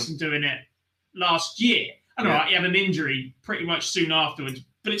Devon Peterson doing it last year. And all right, he had an injury pretty much soon afterwards,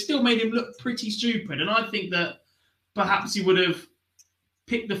 but it still made him look pretty stupid. And I think that perhaps he would have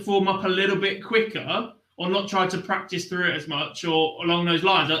picked the form up a little bit quicker, or not tried to practice through it as much, or along those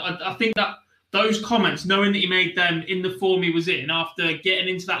lines. I think that those comments, knowing that he made them in the form he was in after getting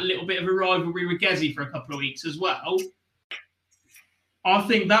into that little bit of a rivalry with Gezi for a couple of weeks as well, I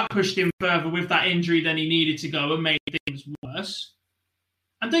think that pushed him further with that injury than he needed to go and made things worse.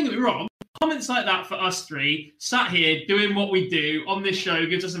 And don't get me wrong, comments like that for us three, sat here doing what we do on this show,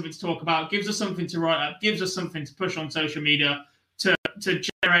 gives us something to talk about, gives us something to write up, gives us something to push on social media to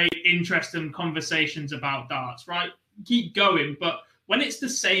generate interest and conversations about darts, right? Keep going. But when it's the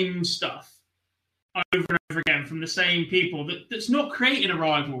same stuff over and over again from the same people, that's not creating a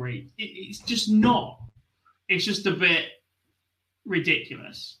rivalry. It's just not. It's just a bit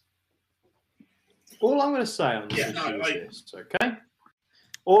ridiculous. All I'm going to say on this is this, okay?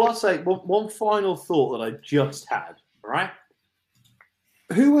 All I'll say, one final thought that I just had, right?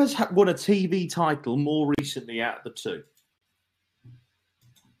 Who has won a TV title more recently out of the two?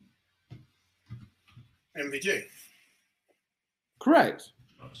 MvG. Correct.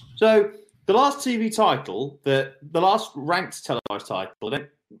 So the last TV title, the last ranked televised title, I don't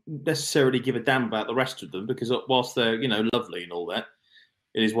necessarily give a damn about the rest of them, because whilst they're, lovely and all that,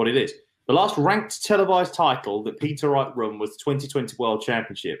 it is what it is. The last ranked televised title that Peter Wright won was the 2020 World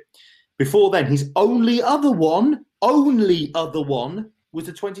Championship. Before then, his only other one was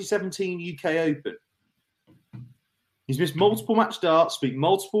the 2017 UK Open. He's missed multiple match darts to beat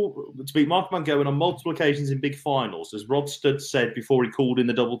Marco van Gerwen on multiple occasions in big finals, as Rod Studd said before he called in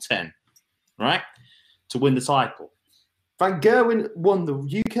the double 10, right, to win the title. Van Gerwen won the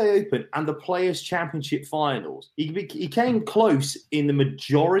UK Open and the Players' Championship finals. He came close in the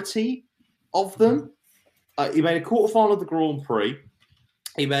majority of them. He made a quarterfinal of the Grand Prix.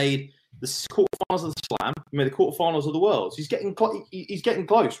 He made the quarterfinals of the Slam. He made the quarterfinals of the Worlds. He's getting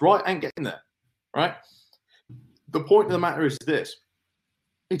close, right? Ain't getting there, right? The point of the matter is this: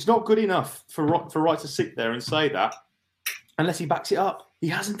 it's not good enough for Wright to sit there and say that unless he backs it up. He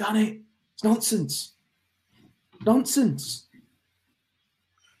hasn't done it. It's nonsense. Nonsense.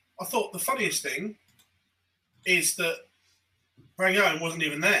 I thought the funniest thing is that Van Gerwen wasn't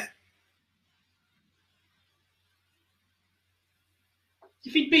even there.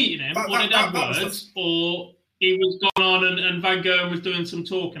 If he'd beaten him, would it have words, or he was gone on and Van Gogh was doing some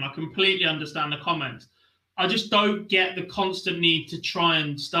talking. I completely understand the comments. I just don't get the constant need to try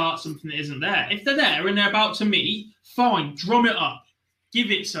and start something that isn't there. If they're there and they're about to meet, fine, drum it up.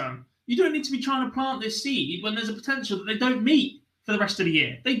 Give it some. You don't need to be trying to plant this seed when there's a potential that they don't meet for the rest of the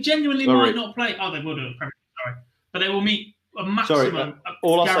year. They genuinely might not play. Oh, they will do it. Sorry. But they will meet a maximum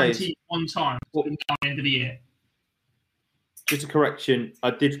guaranteed one time at the end of the year. Just a correction. I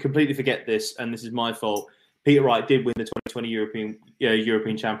did completely forget this, and this is my fault. Peter Wright did win the 2020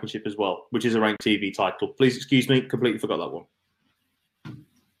 European Championship as well, which is a ranked TV title. Please excuse me, completely forgot that one.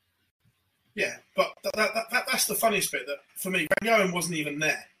 Yeah, but that's the funniest bit, that for me, Van Gogh wasn't even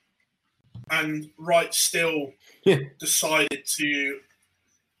there. And Wright still decided to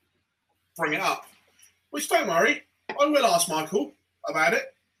bring it up. Which, don't worry, I will ask Michael about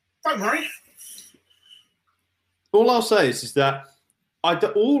it. Don't worry. All I'll say is that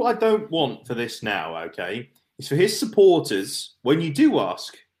all I don't want for this now, okay, is for his supporters, when you do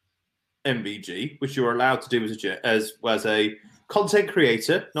ask MvG, which you're allowed to do as a content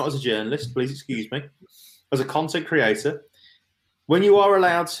creator, not as a journalist, please excuse me, as a content creator, when you are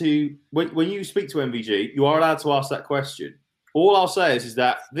allowed to, when you speak to MvG, you are allowed to ask that question. All I'll say is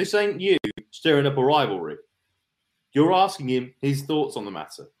that this ain't you stirring up a rivalry. You're asking him his thoughts on the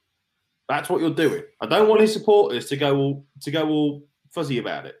matter. That's what you're doing. I don't want his supporters to go all fuzzy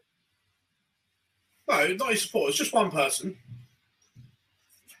about it. No, not his supporters, just one person.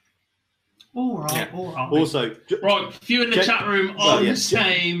 All right, yeah. All right. Also, right, few in the chat room on the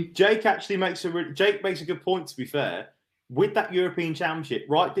same. Jake actually makes a good point. To be fair, with that European Championship,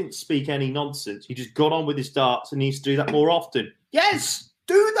 Wright didn't speak any nonsense. He just got on with his darts and needs to do that more often. Yes,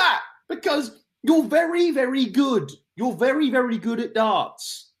 do that, because you're very, very good. You're very, very good at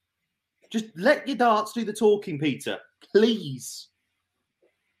darts. Just let your darts do the talking, Peter. Please.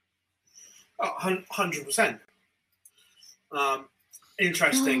 Oh, 100%.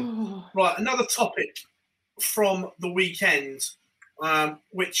 Interesting. Right, another topic from the weekend,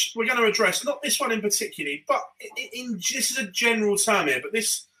 which we're going to address, not this one in particular, but this is a general term here, but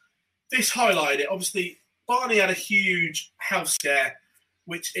this highlighted it. Obviously, Barney had a huge health scare,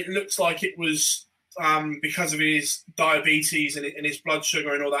 which it looks like it was because of his diabetes and his blood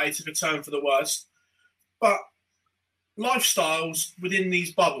sugar and all that. He took a turn for the worst. But lifestyles within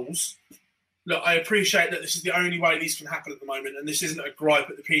these bubbles, look, I appreciate that this is the only way these can happen at the moment, and this isn't a gripe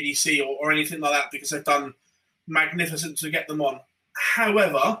at the PDC or anything like that, because they've done magnificent to get them on.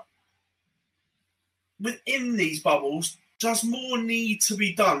 However, within these bubbles, does more need to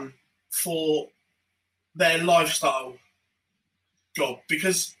be done for their lifestyle job?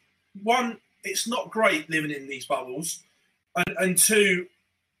 Because one, it's not great living in these bubbles, and two,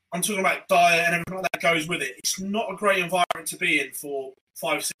 I'm talking about diet and everything like that goes with it. It's not a great environment to be in for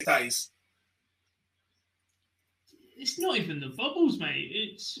 5-6 days. It's not even the bubbles, mate.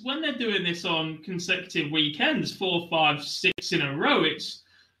 It's when they're doing this on consecutive weekends, 4, 5, 6 in a row.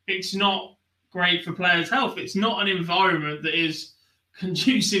 It's not great for players' health. It's not an environment that is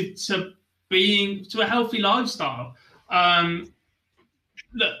conducive to a healthy lifestyle.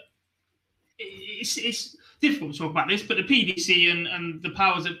 Look, it's difficult to talk about this, but the PDC and the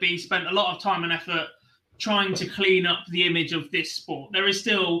powers that be spent a lot of time and effort trying to clean up the image of this sport. There is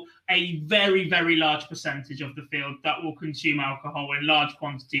still a very, very large percentage of the field that will consume alcohol in large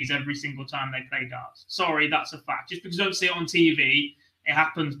quantities every single time they play darts. Sorry, that's a fact. Just because you don't see it on TV, it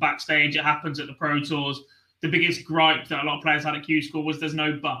happens backstage, it happens at the Pro Tours. The biggest gripe that a lot of players had at Q School was there's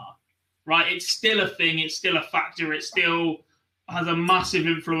no bar, right? It's still a thing, it's still a factor, it still has a massive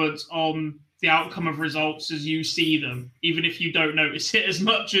influence on the outcome of results as you see them, even if you don't notice it as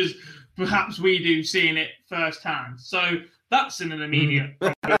much as perhaps we do seeing it firsthand. So that's an immediate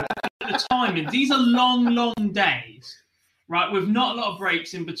problem. The timing, these are long, long days, right? With not a lot of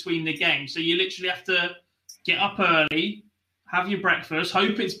breaks in between the games. So you literally have to get up early, have your breakfast,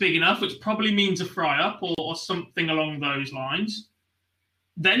 hope it's big enough, which probably means a fry-up or something along those lines.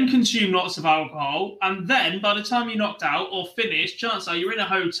 Then consume lots of alcohol. And then by the time you're knocked out or finished, chances are you're in a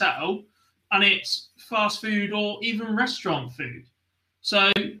hotel and it's fast food or even restaurant food.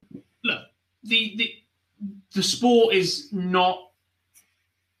 So, look, the sport is not,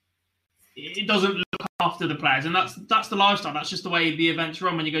 it doesn't look after the players, and that's the lifestyle. That's just the way the events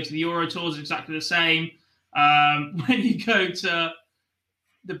run. When you go to the Euro Tours, it's exactly the same. When you go to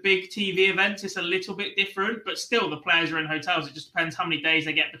the big TV events, it's a little bit different, but still the players are in hotels. It just depends how many days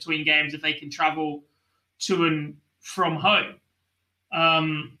they get between games, if they can travel to and from home.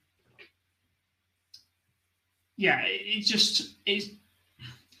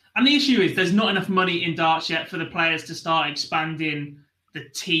 And the issue is there's not enough money in darts yet for the players to start expanding the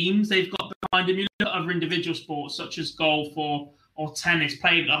teams they've got behind them. You look at other individual sports such as golf or tennis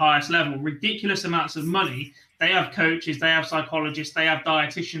played at the highest level, ridiculous amounts of money. They have coaches, they have psychologists, they have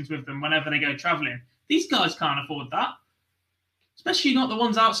dietitians with them whenever they go traveling. These guys can't afford that, especially not the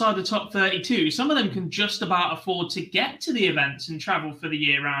ones outside the top 32. Some of them can just about afford to get to the events and travel for the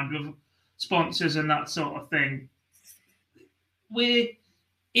year round with sponsors and that sort of thing. We're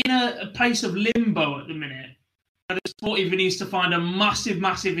in a place of limbo at the minute. The sport even needs to find a massive,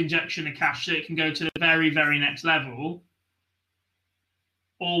 massive injection of cash so it can go to the very, very next level.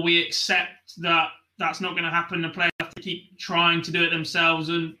 Or we accept that that's not going to happen. The players have to keep trying to do it themselves,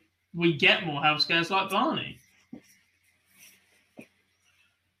 and we get more health scares like Barney.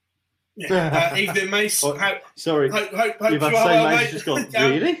 Yeah. Evening, Mace. Sorry. Hope you've had to say Mace just gone,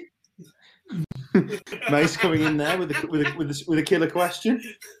 really? Mace coming in there with a killer question.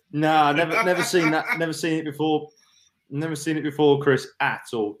 No, never seen that. Never seen it before. Never seen it before, Chris, at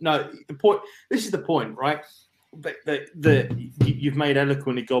all. No, the point. This is the point, right? You've made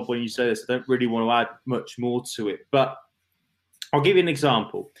eloquently, God, when you say this. I don't really want to add much more to it, but I'll give you an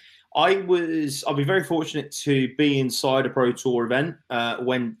example. I'll be very fortunate to be inside a Pro Tour event.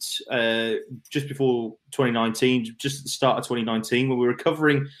 Went just before 2019, just at the start of 2019, when we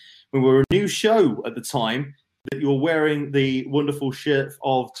were a new show at the time. That you're wearing the wonderful shirt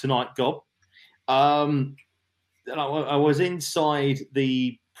of Tonight Gob. And I was inside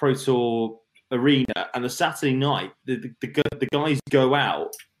the Pro Tour arena, and the Saturday night, the guys go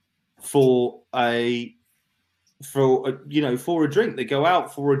out for a drink. They go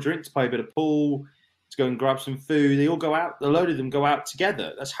out for a drink to play a bit of pool, to go and grab some food. They all go out. A load of them go out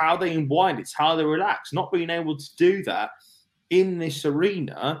together. That's how they unwind. It's how they relax. Not being able to do that in this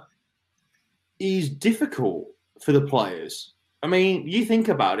arena is difficult for the players. I mean, you think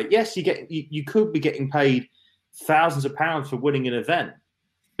about it. Yes, you could be getting paid thousands of pounds for winning an event,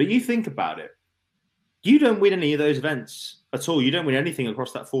 but you think about it. You don't win any of those events at all. You don't win anything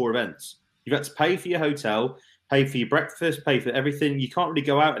across that 4 events. You've had to pay for your hotel, pay for your breakfast, pay for everything. You can't really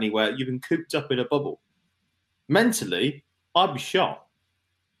go out anywhere. You've been cooped up in a bubble. Mentally, I'd be shot.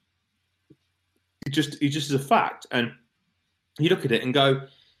 It just is a fact. And you look at it and go,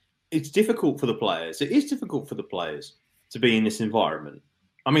 it's difficult for the players. It is difficult for the players to be in this environment.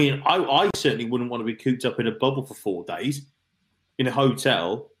 I mean, I certainly wouldn't want to be cooped up in a bubble for 4 days in a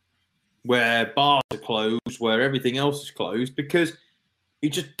hotel where bars are closed, where everything else is closed, because it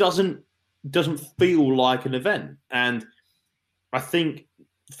just doesn't feel like an event. And I think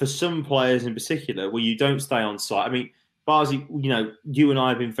for some players in particular, where you don't stay on site, I mean, Barzi, you and I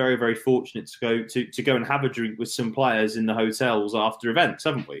have been very, very fortunate to go and have a drink with some players in the hotels after events,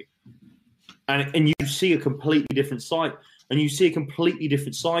 haven't we? And you see a completely different side, and you see a completely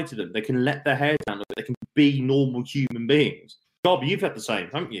different side to them. They can let their hair down, they can be normal human beings. Bob, you've had the same,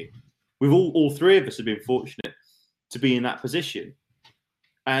 haven't you? We've all 3 of us have been fortunate to be in that position.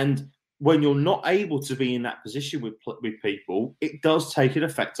 And when you're not able to be in that position with people, it does take an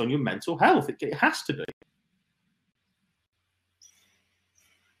effect on your mental health. It has to be.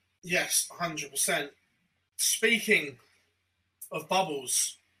 Yes, 100%. Speaking of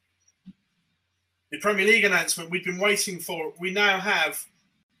bubbles, the Premier League announcement we've been waiting for, we now have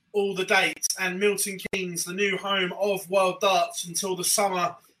all the dates, and Milton Keynes, the new home of World Darts until the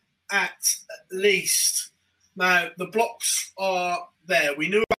summer at least. Now, the blocks are there. We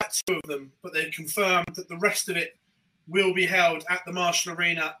knew about 2 of them, but they've confirmed that the rest of it will be held at the Marshall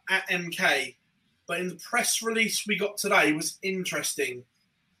Arena at MK. But in the press release we got today was interesting.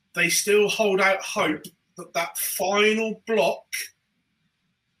 They still hold out hope that final block,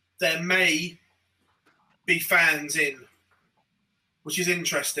 there may be fans in, which is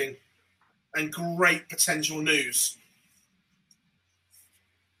interesting and great potential news.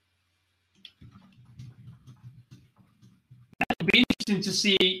 It'll be interesting to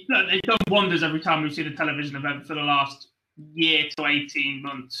see. Look, they've done wonders every time we've seen a television event for the last year to 18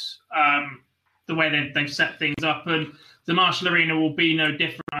 months. The way they've set things up, and the Marshall Arena will be no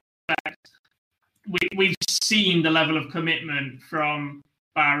different. We've seen the level of commitment from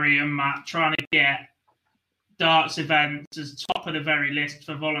Barry and Matt trying to get darts events as top of the very list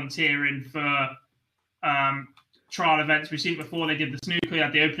for volunteering for trial events. We've seen before they did the snooker, they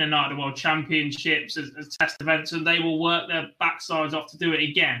had the opening night of the World Championships as test events, and they will work their backsides off to do it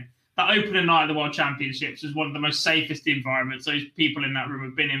again. That opening night of the World Championships is one of the most safest environments those people in that room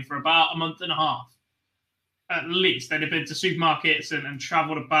have been in for about a month and a half. At least they'd have been to supermarkets and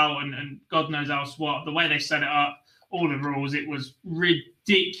travelled about and God knows else what. The way they set it up, all the rules, it was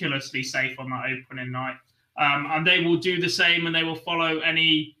ridiculously safe on that opening night. And they will do the same, and they will follow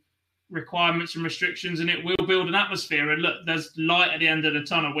any requirements and restrictions, and it will build an atmosphere. And look, there's light at the end of the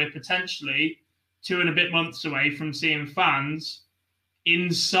tunnel. We're potentially 2 and a bit months away from seeing fans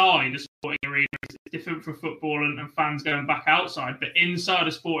inside a sporting arena. It's different for football and fans going back outside, but inside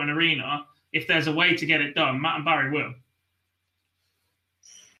a sporting arena, if there's a way to get it done, Matt and Barry will.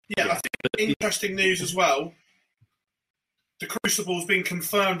 Yeah, I think interesting news as well. The Crucible's been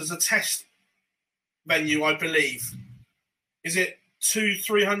confirmed as a test venue, I believe. Is it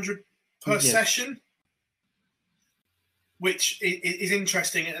 200-300 per session? Which is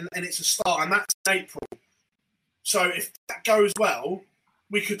interesting, and it's a start, and that's in April. So if that goes well,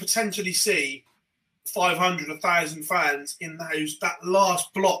 we could potentially see 500, 1,000 fans in that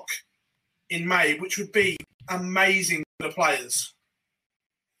last block in May, which would be amazing for the players.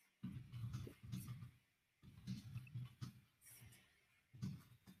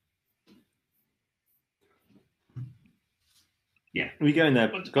 Yeah, we going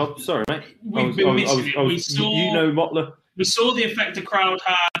there, God? Sorry, mate. We've been missing it. We Mottler. We saw the effect the crowd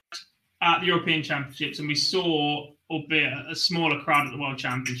had at the European Championships, and we saw, albeit a smaller crowd at the World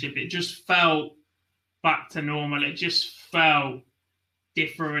Championship. It just felt back to normal. It just felt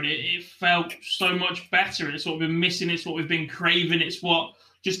different. It felt so much better. It's what we've been missing. It's what we've been craving. It's what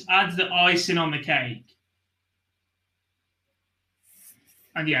just adds the icing on the cake.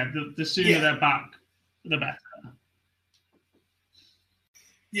 And yeah, the sooner they're back, the better.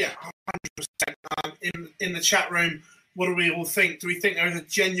 Yeah, 100%. In the chat room, what do we all think? Do we think there is a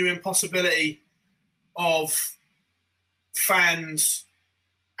genuine possibility of fans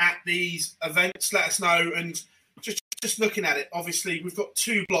at these events? Let us know. And just looking at it, obviously, we've got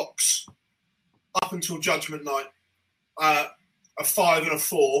 2 blocks up until Judgment Night, a 5 and a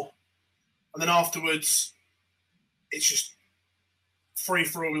 4. And then afterwards, it's just free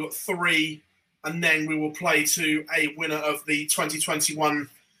for all. We've got 3, and then we will play to a winner of the 2021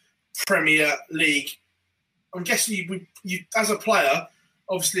 Premier League. I'm guessing you as a player,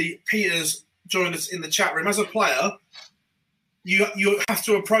 obviously Peter's joined us in the chat room. As a player, you have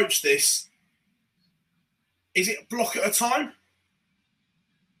to approach this. Is it a block at a time?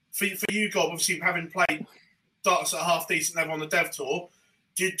 For you, Gob, obviously having played darts at a half decent level on the Dev Tour,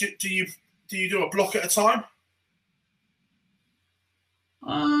 do you do a block at a time?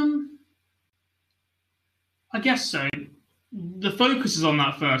 I guess so. The focus is on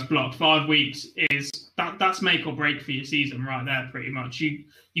that first block. 5 weeks that's make or break for your season right there, pretty much. You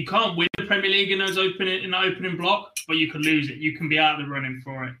can't win the Premier League in that opening block, but you could lose it. You can be out of the running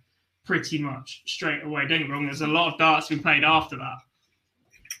for it pretty much straight away. Don't get me wrong, there's a lot of darts been played after that.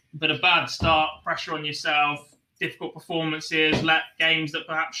 But a bad start, pressure on yourself, difficult performances, let games that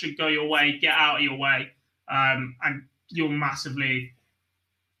perhaps should go your way get out of your way, and you're massively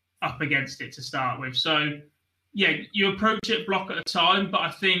up against it to start with. So, yeah, you approach it block at a time, but I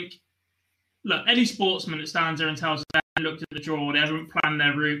think, look, any sportsman that stands there and tells us they haven't looked at the draw, they haven't planned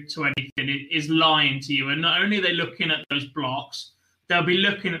their route to anything, is lying to you. And not only are they looking at those blocks, they'll be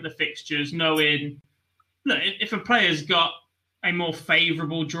looking at the fixtures, knowing, look, if a player's got a more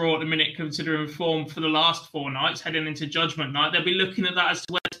favourable draw at the minute, considering form for the last 4 nights, heading into Judgment Night, they'll be looking at that as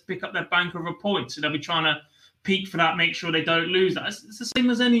to where to pick up their bank of a point. So they'll be trying to peak for that, make sure they don't lose that. It's the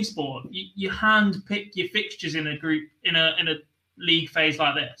same as any sport. You hand pick your fixtures in a group, in a league phase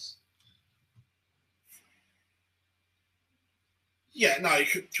like this. Yeah, no, I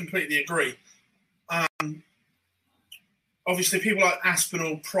completely agree. Obviously, people like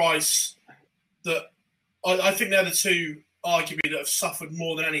Aspinall, Price, that I think they're the 2 arguably that have suffered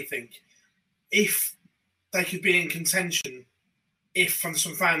more than anything. If they could be in contention, if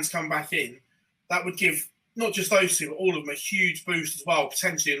some fans come back in, that would give not just those 2, but all of them a huge boost as well,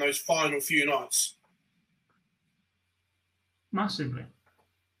 potentially in those final few nights. Massively.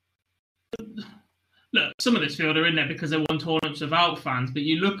 Look, some of this field are in there because they won tournaments without fans, but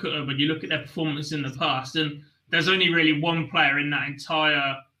you look at them and you look at their performance in the past, and there's only really one player in that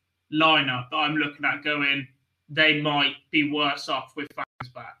entire lineup that I'm looking at going, they might be worse off with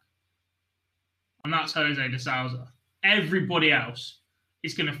fans back. And that's Jose de Sousa. Everybody else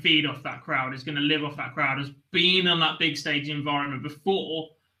is going to feed off that crowd, is going to live off that crowd, has been on that big stage environment before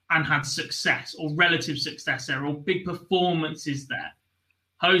and had success or relative success there or big performances there.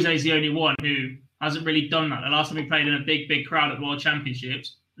 Jose's the only one who hasn't really done that. The last time he played in a big crowd at the World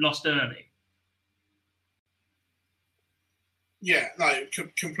Championships, lost early. Yeah, no,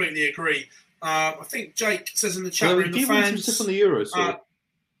 completely agree. I think Jake says in the chat room, the fans... Stuff on the Euros,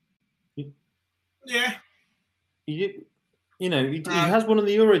 yeah. He has won on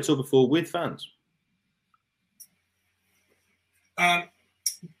the Euro Tour before with fans.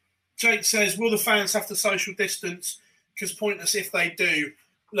 Jake says, will the fans have to social distance? Because pointless if they do.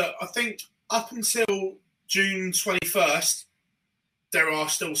 look, I think up until June 21st, there are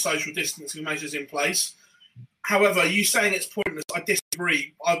still social distancing measures in place. However, you saying it's pointless, I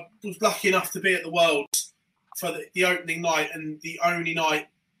disagree. I was lucky enough to be at the Worlds for the opening night, and the only night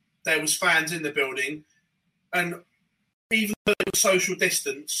there was fans in the building. And even though it was social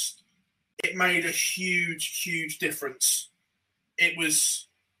distance, it made a huge, huge difference. It was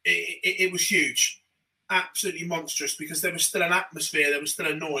huge, absolutely monstrous, because there was still an atmosphere, there was still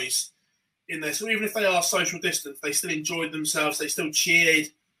a noise in there. So even if they are social distance, they still enjoyed themselves, they still cheered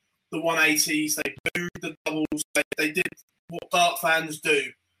the 180s, they booed the doubles, they did what dart fans do.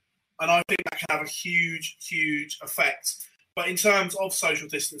 And I think that can have a huge, huge effect. But in terms of social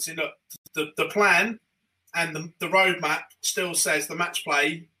distancing, look, the plan and the roadmap still says the match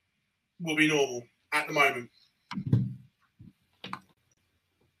play will be normal at the moment.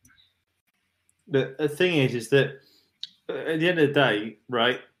 The thing is that at the end of the day,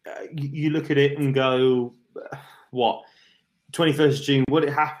 right, you look at it and go, what, 21st June, will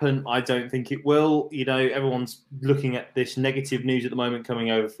it happen? I don't think it will. You know, everyone's looking at this negative news at the moment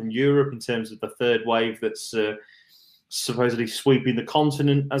coming over from Europe in terms of the third wave that's supposedly sweeping the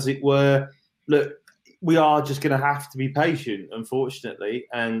continent, as it were. Look, we are just going to have to be patient, unfortunately.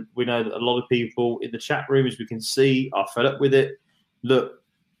 And we know that a lot of people in the chat room, as we can see, are fed up with it. Look,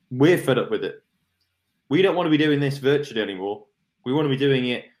 we're fed up with it. We don't want to be doing this virtually anymore. We want to be doing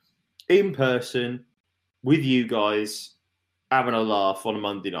it in person with you guys, having a laugh on a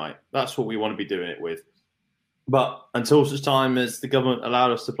Monday night. That's what we want to be doing it with. But until such time as the government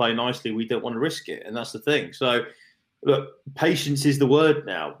allowed us to play nicely, we don't want to risk it. And that's the thing. So, look, patience is the word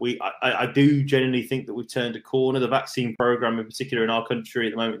now. I do genuinely think that we've turned a corner. The vaccine program, in particular in our country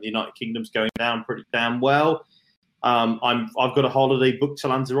at the moment, the United Kingdom's going down pretty damn well. I've got a holiday booked to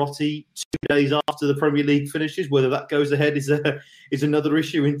Lanzarote 2 days after the Premier League finishes. Whether that goes ahead is another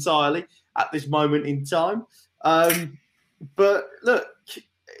issue entirely at this moment in time. But look,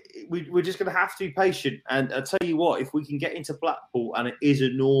 we're just going to have to be patient. And I'll tell you what, if we can get into Blackpool and it is a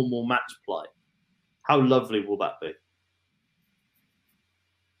normal match play, how lovely will that be?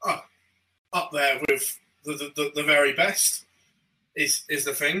 Up there with the very best is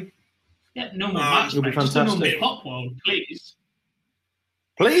the thing. Yeah, normal match. It'll be fantastic. Pop World, please.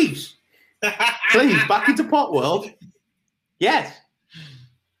 Please. Please, back into Pop World. Yes.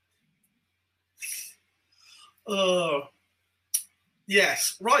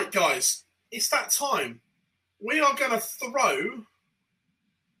 Yes. Right, guys. It's that time. We are going to throw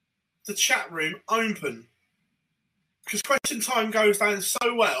the chat room open. Because question time goes down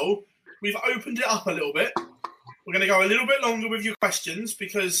so well, we've opened it up a little bit. We're going to go a little bit longer with your questions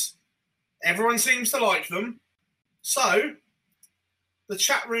because everyone seems to like them. So, the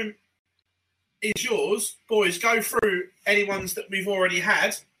chat room is yours. Boys, go through any ones that we've already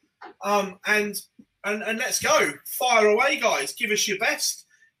had. And let's go. Fire away, guys. Give us your best.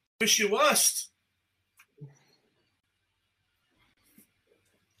 Give us your worst.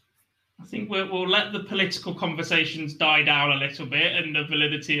 I think we'll let the political conversations die down a little bit and the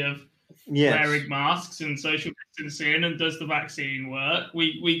validity of wearing masks and social distancing and does the vaccine work.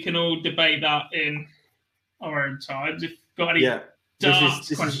 We can all debate that in our own times. If you've got any dark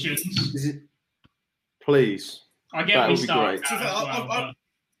questions, please. I get we start. I've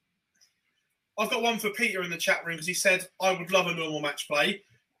got one for Peter in the chat room because he said, I would love a normal match play.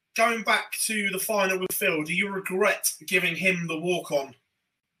 Going back to the final with Phil, do you regret giving him the walk-on?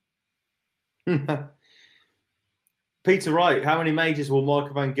 Peter Wright, how many majors will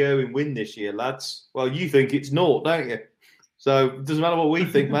Michael van Gerwen win this year, lads? Well, you think it's naught, don't you? So it doesn't matter what we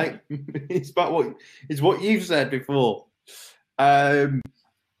think, mate. It's what you've said before. Right.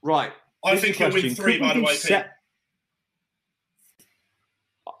 I think he'll win 3, by the way, Pete.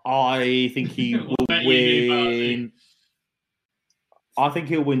 I think he will win. I think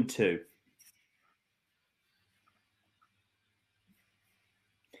he'll win 2.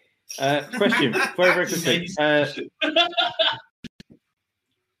 Question, very, very quickly.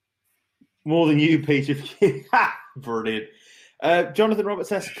 More than you, Peter. Brilliant. Jonathan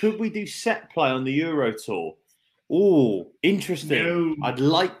Roberts asks, could we do set play on the Euro Tour? Oh, interesting. No. I'd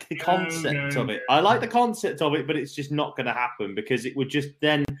like the concept of it. I like the concept of it, but it's just not going to happen because it would just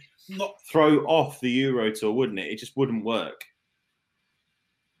then throw off the Euro Tour, wouldn't it? It just wouldn't work.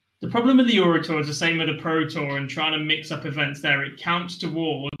 The problem with the Euro Tour is the same with the Pro Tour and trying to mix up events there. It counts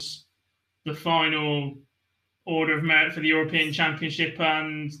towards the final order of merit for the European Championship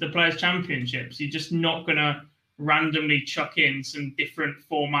and the Players' Championships. You're just not going to randomly chuck in some different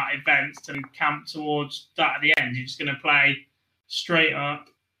format events to count towards that at the end. You're just going to play straight up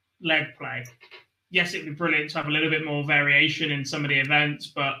leg play. yes, it'd be brilliant to have a little bit more variation in some of the events,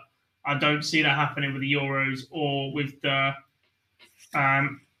 but I don't see that happening with the Euros or with the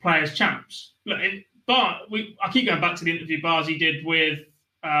Players' Champs. Look, I keep going back to the interview Barzi did with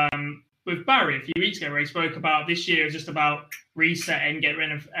Barry a few weeks ago, where he spoke about this year is just about resetting, get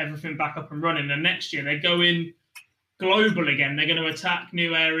rid of everything back up and running. And next year they're going global again. They're going to attack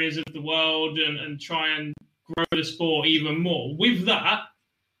new areas of the world and try and grow the sport even more. With that,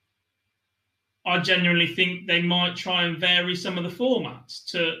 I genuinely think they might try and vary some of the formats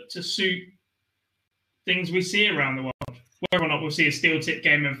to suit things we see around the world. Whether or not we'll see a steel-tip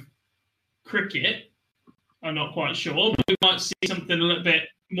game of cricket, I'm not quite sure, but we might see something a little bit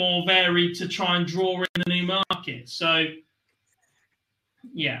more varied to try and draw in the new market. So,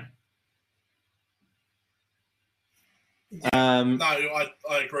 yeah. No, I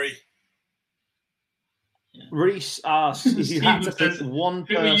agree. Reese asks if you had to pick one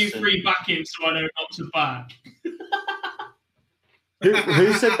person. Who are you three backing so I know not to back?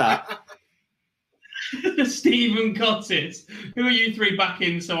 Who said that? Stephen Cottis. Who are you three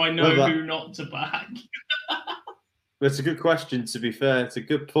backing so I know who not to back? That's a good question, to be fair. It's a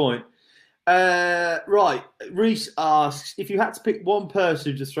good point. Right. Reese asks, if you had to pick one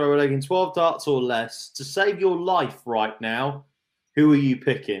person to throw a leg in 12 darts or less to save your life right now, who are you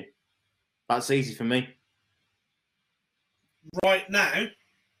picking? That's easy for me. Right now?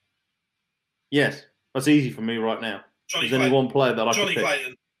 Yes, that's easy for me right now. There's only one player that I can pick. Johnny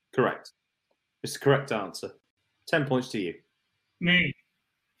Clayton. Correct. It's the correct answer. 10 points to you. Me.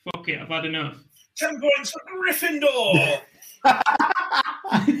 Fuck it, I've had enough. 10 points for Gryffindor!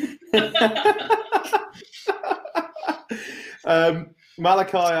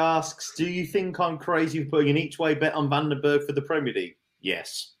 Malachi asks, do you think I'm crazy for putting an each-way bet on Vandenberg for the Premier League?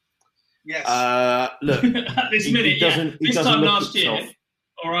 Yes. Yes. Look, at this minute, this time last year, himself.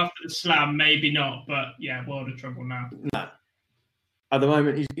 Or after the slam, maybe not, but yeah, world of trouble now. No. At the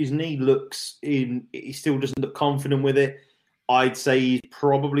moment, his knee looks in. He still doesn't look confident with it. I'd say he's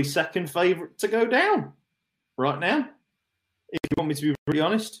probably second favourite to go down right now. If you want me to be really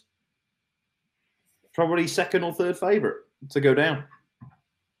honest, probably second or third favourite to go down.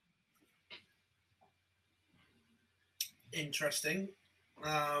 Interesting.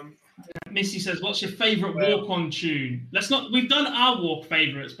 Missy says, "What's your favourite walk-on tune?" We've done our walk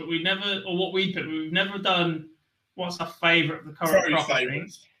favourites, but we've never, or what we picked. We've never done. What's our favourite of the current crop?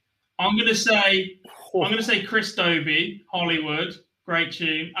 I'm going to say Chris Dobie, Hollywood. Great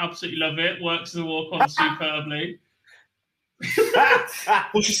tune. Absolutely love it. Works as a walk-on superbly.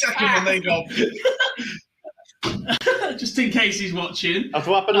 What's your second one then, Gob? Just in case he's watching. That's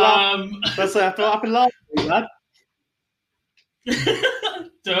what happened last week, lad.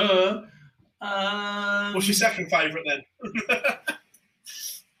 Duh. What's your second favourite then?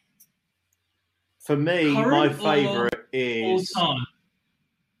 For me, my favourite is.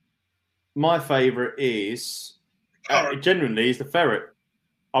 My favourite is genuinely is the ferret.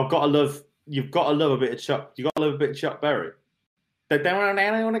 You've got to love a bit of Chuck. You've got to love a bit of Chuck Berry. When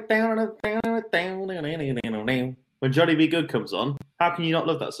Johnny B. Good comes on, how can you not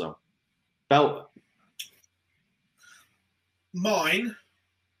love that song? Belt. Mine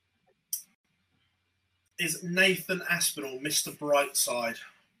is Nathan Aspinall, Mr. Brightside.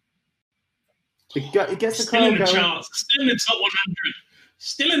 It gets the still in the going. charts, still in the top 100.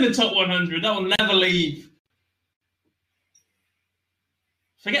 Still in the top 100. That will never leave.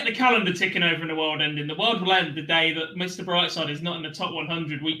 Forget the calendar ticking over and the world ending. The world will end the day that Mr. Brightside is not in the top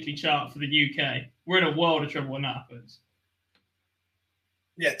 100 weekly chart for the UK. We're in a world of trouble when that happens.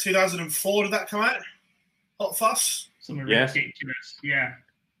 Yeah, 2004 did that come out? Hot Fuss? Something ridiculous. Yeah.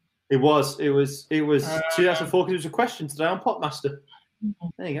 It was 2004 because it was a question today on Popmaster.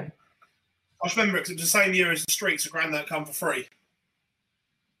 There you go. I just remember it because it was the same year as The Streets of Grand That Come for Free.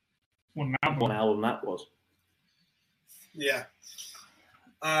 One album that was. Yeah.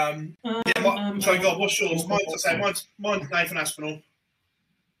 Sorry, God, what's yours? Mine's Nathan Aspinall.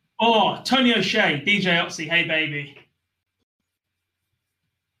 Oh, Tony O'Shea, DJ Otzi, Hey Baby.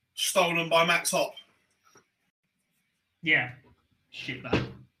 Stolen by Max Hop. Yeah. Shit, that.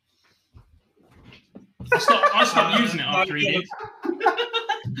 I stopped using it after he did.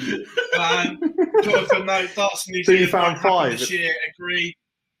 Jonathan, no, that's New So you found 5 this year. Agree.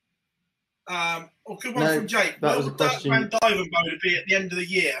 Good one from Jake. That was a question. Van Dyvenbode to be at the end of the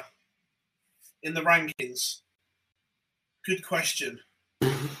year in the rankings? Good question.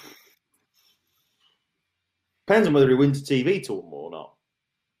 Depends on whether he wins a TV tournament or not.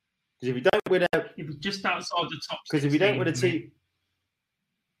 Because if you don't win he was just outside the top. Because if you don't win a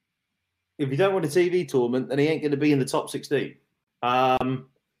TV tournament, then he ain't going to be in the top 16.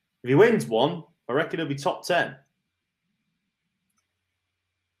 If he wins one, I reckon he'll be top 10.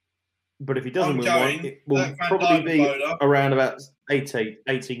 But if he doesn't win one, it will probably be around about 18,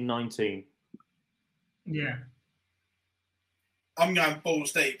 19. Yeah. I'm going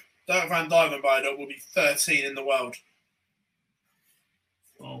balls deep. Dirk Van Dijvenbode will be 13 in the world.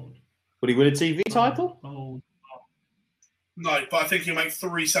 Bold. Would he win a TV title? Bold. No, but I think he'll make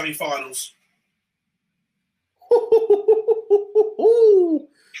 3 semi-finals.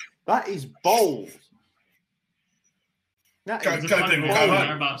 That is bold. Go big or go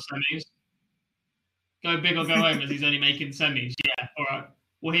home. About semis. Go big or go home, as he's only making semis. Yeah, all right.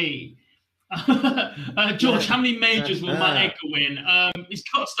 George, how many majors will Matt Edgar win? He's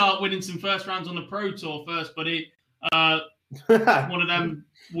got to start winning some first rounds on the Pro Tour first, buddy. One of them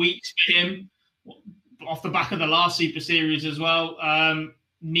weeks for him, off the back of the last Super Series as well.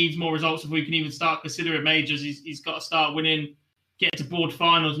 Needs more results if we can even start considering majors. He's got to start winning, get to board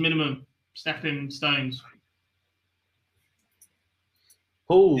finals minimum, stepping stones.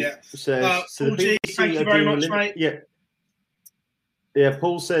 Paul says, so Paul the G, thank you very much, mate. Yeah,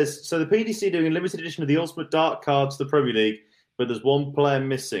 Paul says, so the PDC doing a limited edition of the Ultimate Dart cards to the Premier League, but there's one player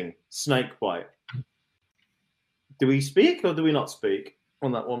missing, Snakebite. Do we speak or do we not speak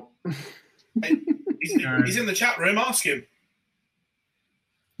on that one? He's in the chat room, ask him.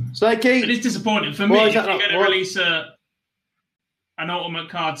 Snakey! It is disappointing for me. If you're going to release an Ultimate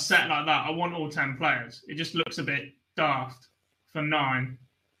card set like that, I want all 10 players. It just looks a bit daft for 9.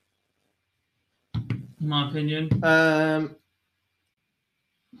 In my opinion.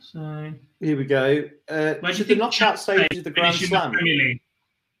 So here we go. Where should the knockout stage of the Grand Slam?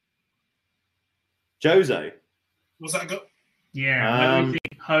 Jose. Was that good? Yeah. Where do you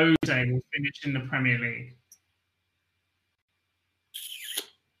think Jose will finish in the Premier League?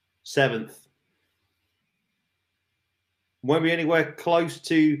 7th. Won't be anywhere close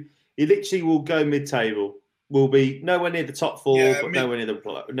to. He literally will go mid-table. Will be nowhere near the top 4, but nowhere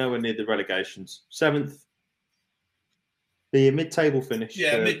near the relegations. 7th. The mid-table finish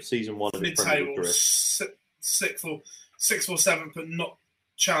for season 1 of the Premier League career. 6th or 7th, but not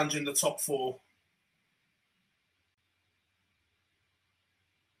challenging the top 4.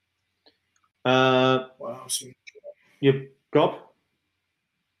 Wow. You Gob?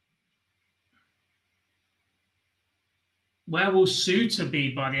 Where will Suter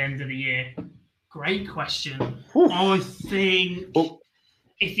be by the end of the year? Great question. I think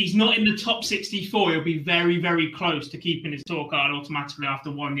if he's not in the top 64, he'll be very, very close to keeping his tour card automatically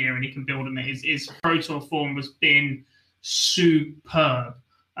after 1 year, and he can build him. His Pro Tour form has been superb.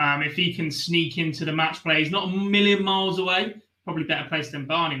 If he can sneak into the match play, he's not a million miles away. Probably better placed than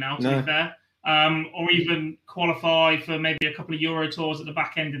Barney now, to be fair. Or even qualify for maybe a couple of Euro tours at the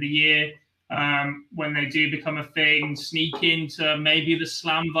back end of the year when they do become a thing. Sneak into maybe the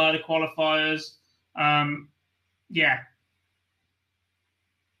Slam via the qualifiers.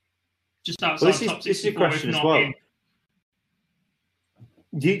 Just outside top 64. This is a question as well.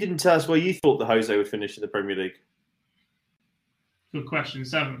 You didn't tell us where you thought the Jose would finish in the Premier League. Good question.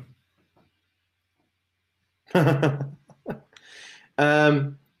 7th.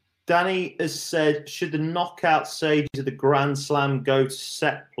 Danny has said, should the knockout stages of the Grand Slam go to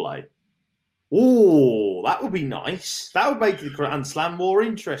set play? Oh, that would be nice. That would make the Grand Slam more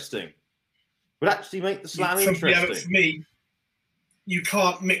interesting. Would actually make the Slam interesting. Yeah, but for me, you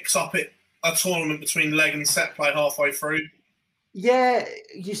can't mix up a tournament between leg and set play halfway through. Yeah,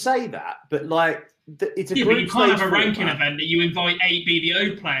 you say that, but it's a group but you can't have a ranking event that you invite 8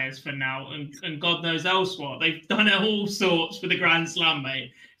 BDO players for now and God knows else what. They've done it all sorts for the Grand Slam,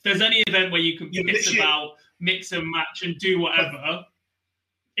 mate. If there's any event where you can mix and match and do whatever,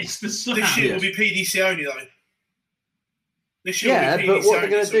 it's the Slam. This year will be PDC only, though. This year will be PDC but what they're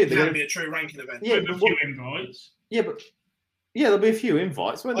going to do? It can be a true ranking event. Yeah, with a few invites. There'll be a few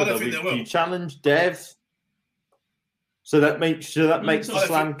invites. There'll be a few challenge, dev. So that makes the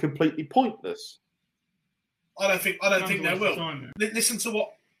Slam completely pointless. I don't think they will. Listen to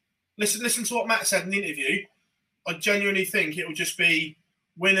what Matt said in the interview. I genuinely think it will just be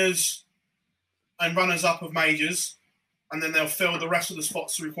winners and runners up of majors, and then they'll fill the rest of the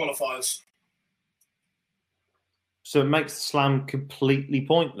spots through qualifiers. So it makes the Slam completely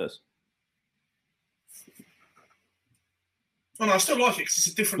pointless. Well, no, I still like it because it's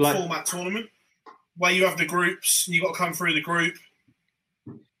a different format tournament where you have the groups and you've got to come through the group.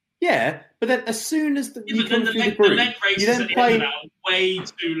 Yeah, but then as soon as you come through the group, the leg races you then play way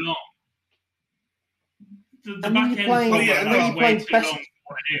too long. The and back then you're playing best.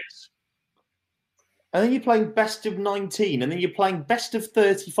 And then you're playing best of 19, and then you're playing best of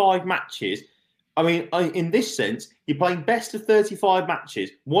 35 matches. I mean, in this sense, You're playing best of 35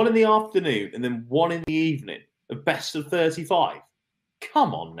 matches, one in the afternoon and then one in the evening of best of 35.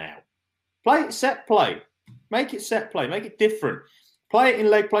 Come on now. Play it set play. Make it set play. Make it different. Play it in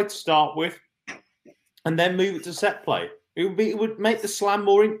leg play to start with and then move it to set play. It would make the slam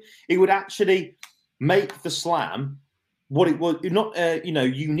more. It would actually make the slam what it was, not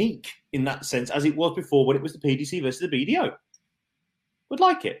unique in that sense as it was before when it was the PDC versus the BDO. Would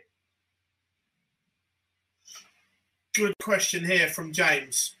like it. Good question here from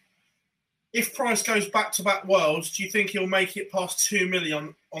James. If Price goes back-to-back Worlds, do you think he'll make it past 2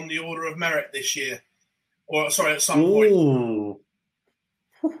 million on the Order of Merit this year? Or, sorry, at some point? Ooh.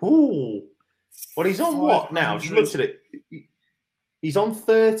 Well, he's on what now? Just looked at it. He's on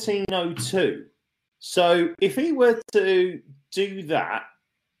 1302. So if he were to do that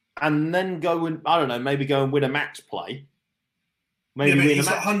and then go and, I don't know, maybe go and win a max play. Maybe win he's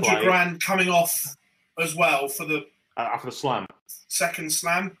got 100 grand coming off as well for the... after the slam. Second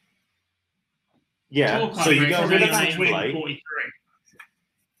slam. Yeah, so you go win a match play. 43.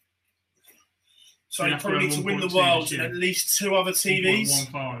 So you probably need to win the World and at least 2 other TVs.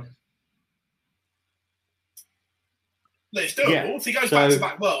 1.15. No, it's doable. Yeah. If he goes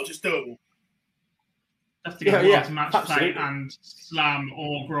back-to-back Worlds, it's doable. Have to go to match play and slam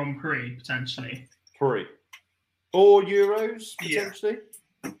or Grand Prix, potentially. Or Euros, potentially.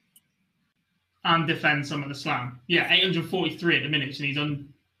 Yeah. And defend some of the slam. Yeah, 843 at the minute, and he's on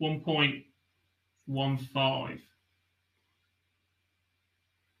 1.15.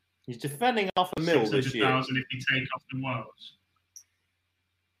 He's defending half a mil this year. 600,000 if you take off the Worlds.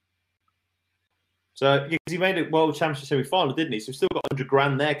 So, because he made it World Championship semi-final, didn't he? So, we've still got 100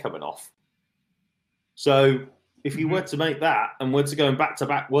 grand there coming off. So, if he were to make that and were to go in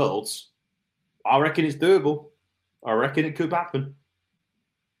back-to-back Worlds, I reckon it's doable. I reckon it could happen.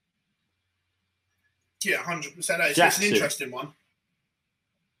 Yeah, 100%. It's an interesting one.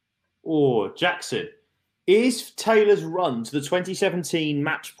 Jackson. Is Taylor's run to the 2017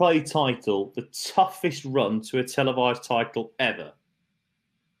 match play title the toughest run to a televised title ever?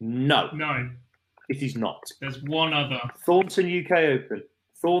 No. No. It is not. There's one other. Thornton UK Open.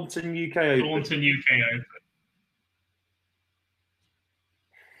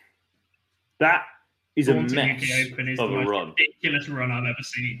 That is a mess UK Open is of the a most run. Ridiculous run I've ever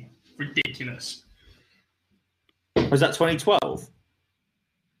seen. Ridiculous. Was that 2012?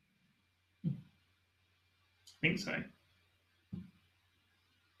 I think so.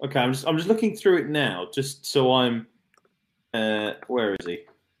 Okay, I'm just looking through it now, just so I'm. Where is he?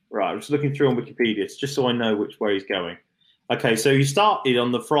 Right, I'm just looking through on Wikipedia, just so I know which way he's going. Okay, so he started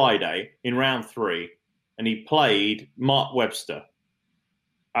on the Friday in round 3, and he played Mark Webster.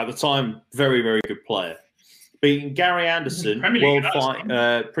 At the time, very, very good player. Beating Gary Anderson,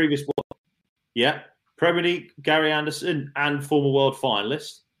 previous world. Yeah, Premier League, Gary Anderson, and former world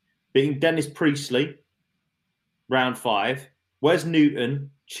finalist. Beating Dennis Priestley, round 5. Wes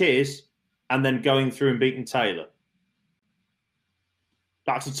Newton, cheers, and then going through and beating Taylor.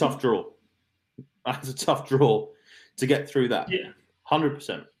 That's a tough draw. That's a tough draw to get through that. Yeah.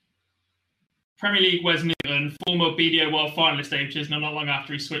 100%. Premier League, Wes Newton, former BDO World finalist, ages not long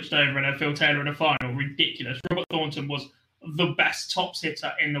after he switched over and had Phil Taylor in the final. Ridiculous. Robert Thornton was the best tops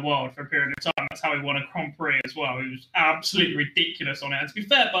hitter in the world for a period of time. That's how he won a Grand Prix as well. He was absolutely ridiculous on it. And to be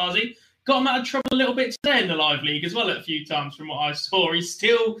fair, Barzy, got him out of trouble a little bit today in the live league as well a few times from what I saw. He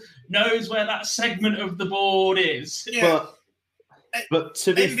still knows where that segment of the board is. Yeah. But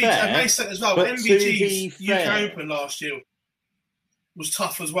to be fair, they said as well, MvG's UK Open last year was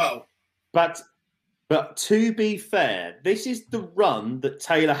tough as well. But to be fair, this is the run that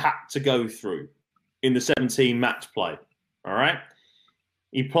Taylor had to go through in the 17 match play. All right,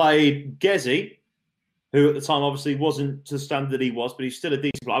 he played Gezi, who at the time obviously wasn't to the standard he was, but he's still a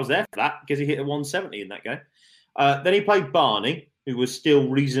decent player. I was there for that. Gezi hit a 170 in that game. Then he played Barney, who was still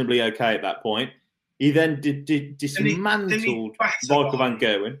reasonably okay at that point. He then dismantled Michael Van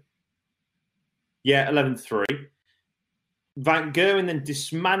Gerwen. Yeah, 11-3. Van Gerwen then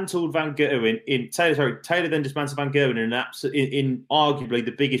dismantled Van Gerwen in Taylor then dismantled Van Gerwen in arguably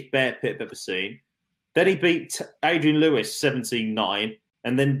the biggest bear pit I've ever seen. Then he beat Adrian Lewis 17-9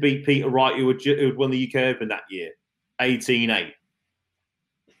 and then beat Peter Wright, who had won the UK Open that year, 18-8.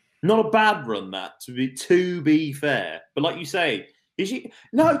 Not a bad run, that, to be fair. But like you say, do you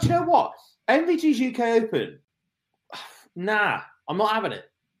know what? MvG's UK Open, nah, I'm not having it.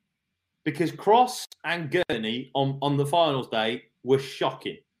 Because Cross and Gurney on the finals day were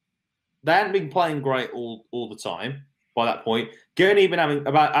shocking. They hadn't been playing great all the time by that point. Gurney had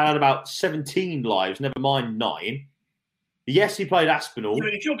about 17 lives, never mind 9. Yes, he played Aspinall.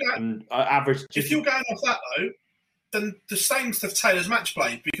 If you're going and averaged. If you're going off that though, than the strength of Taylor's match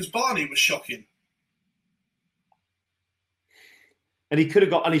play, because Barney was shocking. And he could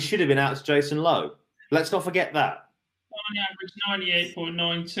have got, and he should have been out to Jason Lowe. Let's not forget that. Barney averaged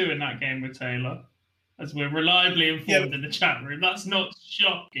 98.92 in that game with Taylor, as we're reliably informed in the chat room. That's not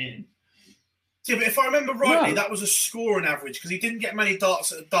shocking. Yeah, but if I remember rightly, that was a scoring average because he didn't get many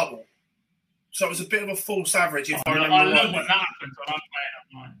darts at a double. So it was a bit of a false average, if I remember rightly. I love when that happens when I'm playing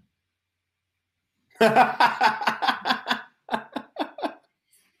online.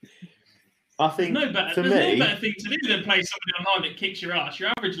 I think there's no better thing to do than play somebody online that kicks your ass.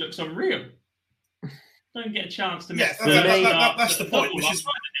 Your average looks unreal. Don't get a chance to miss. That's the point.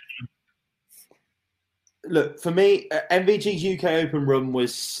 Look, for me, MvG's UK Open run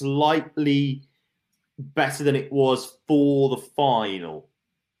was slightly better than it was for the final.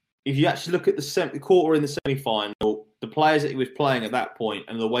 If you actually look at the quarter in the semi-final, the players that he was playing at that point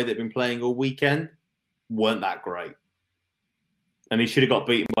and the way they've been playing all weekend weren't that great. And he should have got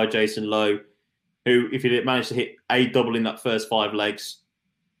beaten by Jason Lowe, who, if he had managed to hit a double in that first 10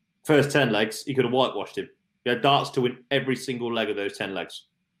 legs, he could have whitewashed him. He had darts to win every single leg of those 10 legs.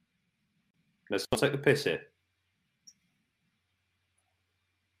 Let's not take the piss here.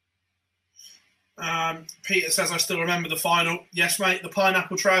 Peter says, I still remember the final. Yes, mate, the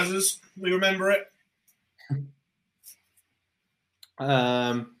pineapple trousers. We remember it.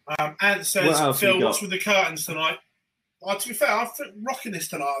 Ant says, Phil, what's with the curtains tonight? Well, to be fair, I'm rocking this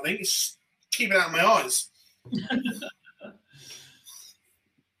tonight, I think. It's keeping it out of my eyes.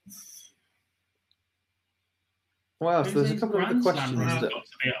 Wow, so there's a couple of other questions. Got to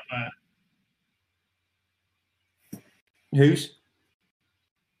be up there. Whose?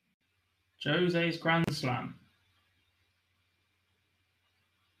 Jose's Grand Slam.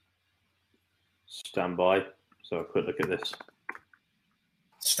 Stand by. So a quick look at this.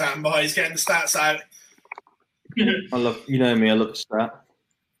 Stand by. He's getting the stats out. I love, you know me, I love the stat.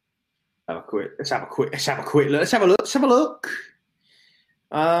 Let's have a look.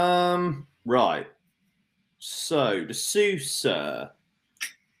 Right. So the Sousa.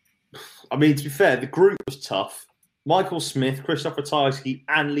 I mean, to be fair, the group was tough. Michael Smith, Christopher Tysky,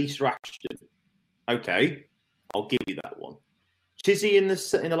 and Lisa Ashton. Okay, I'll give you that one. Chizzy in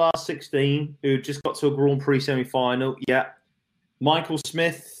the last 16, who just got to a Grand Prix semi-final. Yeah. Michael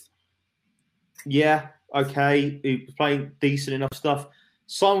Smith. Yeah. Okay. He was playing decent enough stuff.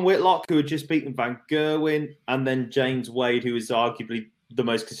 Simon Whitlock, who had just beaten Van Gerwen, and then James Wade, who is arguably the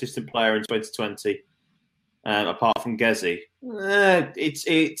most consistent player in 2020, apart from Gezi.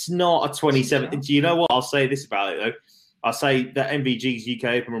 It's not a 27. Do you know what? I'll say this about it, though. I'll say that MvG's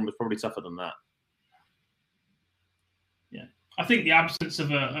UK Open run was probably tougher than that. Yeah. I think the absence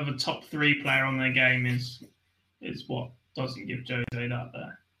of a top three player on their game is what doesn't give Jose that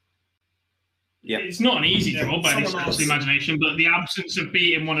there. Yeah. It's not an easy draw by any stretch of the imagination, but the absence of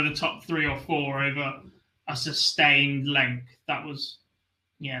beating one of the top 3 or 4 over a sustained length, that's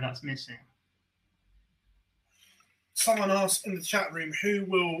missing. Someone asked in the chat room, who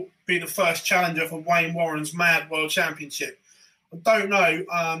will be the first challenger for Wayne Warren's Mad World Championship? I don't know.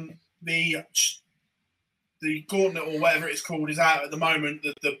 The gauntlet or whatever it's called is out at the moment,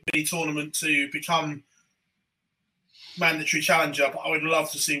 the mini tournament to become mandatory challenger, but I would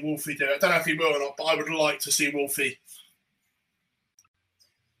love to see Wolfie do it. I don't know if he will or not, but I would like to see Wolfie.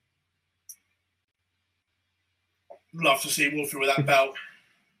 Love to see Wolfie with that belt.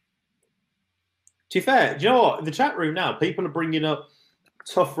 To be fair, do you know what? The chat room now, people are bringing up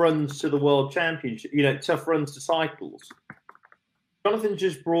tough runs to the World Championship, tough runs to titles. Jonathan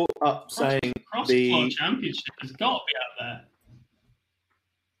just brought up saying the World Championship has got to be out there.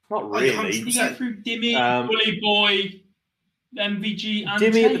 Not really. Did he go through Dimmy, Bully Boy, MvG, and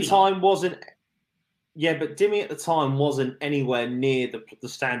Dimmy Taylor? at the time wasn't. Yeah, but Dimmy at the time wasn't anywhere near the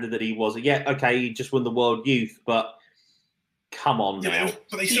standard that he was. Yeah, okay, he just won the World Youth, but come on now.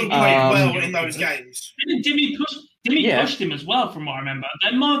 But they still played well in those games. Dimmy pushed him as well, from what I remember.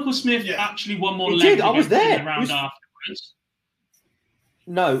 Then Michael Smith actually won more legs. Did. I was there. In the round afterwards.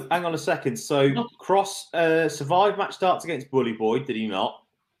 No, hang on a second. So Cross survived match starts against Bully Boy, did he not?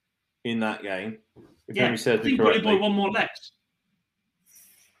 In that game, if memory serves me correctly. Bully Boy won more legs.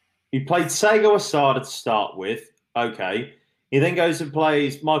 He played Sego Asada to start with. Okay. He then goes and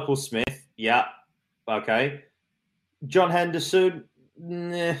plays Michael Smith. Yeah. Okay. John Henderson,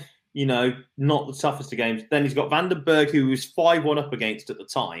 not the toughest of games. Then he's got Vandenberg, who was 5-1 up against at the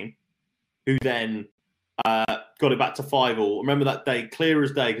time, who then got it back to 5-all. Remember that day, clear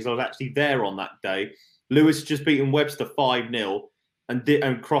as day, because I was actually there on that day. Lewis just beaten Webster 5-0. And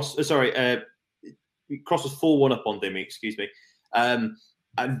Cross, Cross was 4-1 up on Dimmy, excuse me.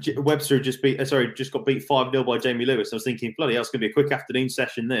 And Webster had just got beat 5-0 by Jamie Lewis. I was thinking, bloody hell, it's going to be a quick afternoon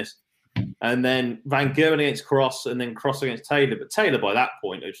session, this. And then Van Gerwen against Cross, and then Cross against Taylor. But Taylor, by that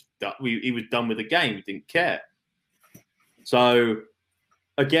point, he was done with the game. He didn't care. So,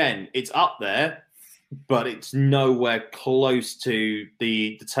 again, it's up there, but it's nowhere close to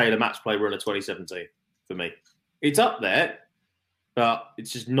the Taylor match play run of 2017 for me. It's up there, but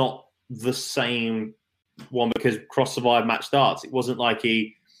it's just not the same one because Cross survived match starts. It wasn't like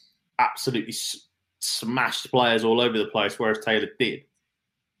he absolutely smashed players all over the place, whereas Taylor did.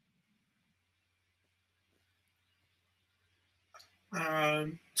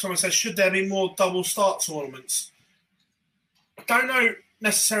 Someone says, should there be more double start tournaments? I don't know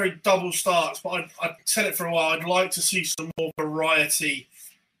necessarily double starts, but I've said it for a while. I'd like to see some more variety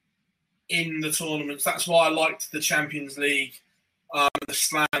in the tournaments. That's why I liked the Champions League, the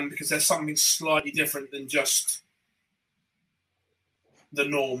Slam, because there's something slightly different than just the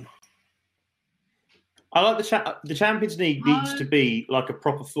norm. I like the Champions League needs to be like a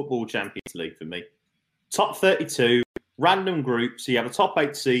proper football Champions League for me. Top 32, random groups. So you have the top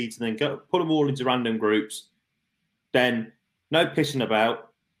 8 seeds and then put them all into random groups. Then no pissing about.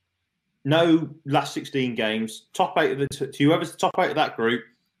 No last 16 games. Top 8 of whoever's the top 8 of that group.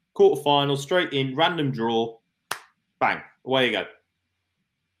 Quarterfinals, straight in, random draw. Bang. Away you go.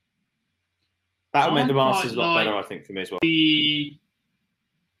 That would make the Masters a lot better, I think, for me as well. It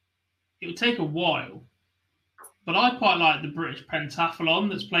would take a while. But I quite like the British Pentathlon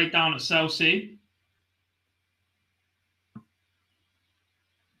that's played down at Chelsea. I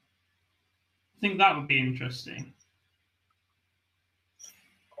think that would be interesting.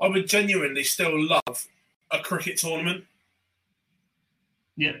 I would genuinely still love a cricket tournament.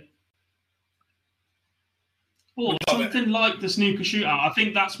 Yeah. Or something like the snooker shootout. I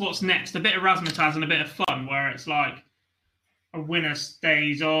think that's what's next. A bit of razzmatazz and a bit of fun where it's like a winner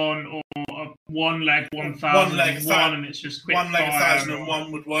stays on or a one leg 1,000 and it's just quick one leg fire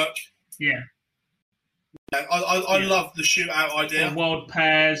 1,001 would work. Yeah. I love the shootout idea. Or world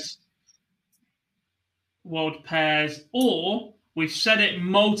pairs. Or we've said it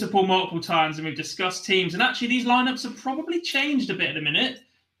multiple times and we've discussed teams. And actually these lineups have probably changed a bit at the minute,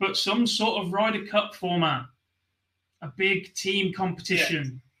 but some sort of Ryder Cup format. A big team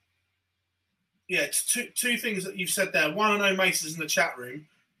competition. Yeah, it's two things that you've said there. One, I know Mace is in the chat room,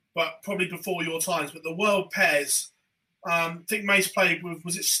 but probably before your times. But the world pairs, I think Mace played with,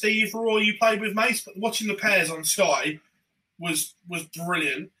 was it Steve Raw you played with, Mace? But watching the pairs on Sky was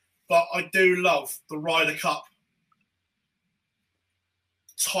brilliant. But I do love the Ryder Cup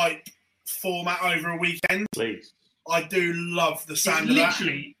type format over a weekend. Please. I do love the sound of that.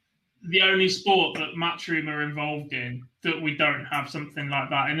 Literally the only sport that Matchroom are involved in that we don't have something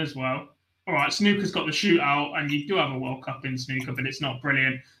like that in as well. All right, snooker's got the shootout, and you do have a World Cup in snooker, but it's not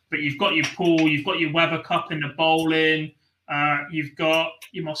brilliant. But you've got your pool, you've got your Weber Cup in the bowling, you've got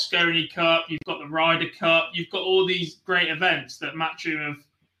your Mosconi Cup, you've got the Ryder Cup, you've got all these great events that Matchroom have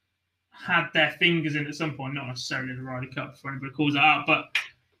had their fingers in at some point. Not necessarily the Ryder Cup, if anybody calls it out, but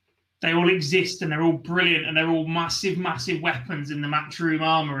they all exist and they're all brilliant and they're all massive, massive weapons in the Matchroom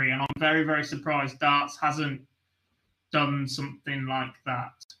armory. And I'm very, very surprised darts hasn't done something like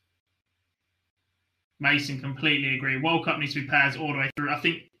that. Mason, completely agree. World Cup needs to be pairs all the way through. I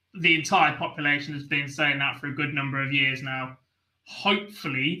think the entire population has been saying that for a good number of years now.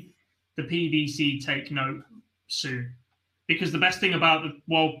 Hopefully, the PDC take note soon. Because the best thing about the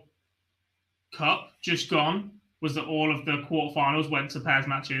World Cup just gone was that all of the quarterfinals went to pairs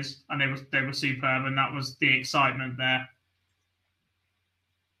matches, and they were superb, and that was the excitement there.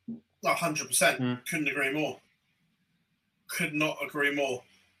 100%. Couldn't agree more. Could not agree more.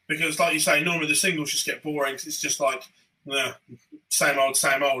 Because, like you say, normally the singles just get boring because it's just like, same old.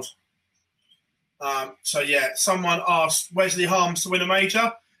 So, someone asked Wesley Harms to win a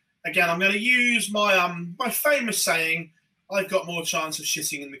major. Again, I'm going to use my my famous saying, I've got more chance of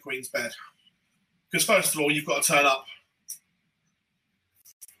shitting in the Queen's bed. Because first of all, you've got to turn up.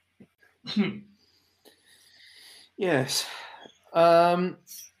 Yes.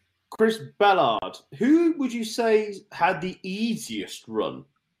 Chris Ballard, who would you say had the easiest run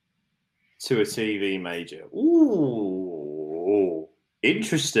to a TV major? Ooh,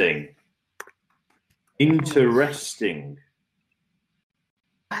 interesting.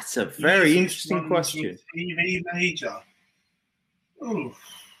 That's a very interesting question. TV major. Ooh.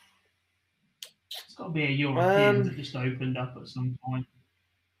 It's got to be a European that just opened up at some point.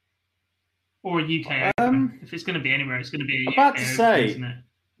 Or a UK Open. If it's going to be anywhere, it's going to be a UK Open, isn't it?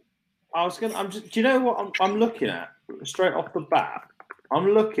 Do you know what I'm looking at? Straight off the bat, I'm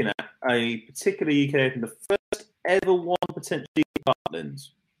looking at a particular UK Open, the first ever one potentially Scotland.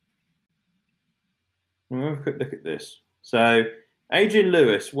 We'll have a quick look at this. So, Adrian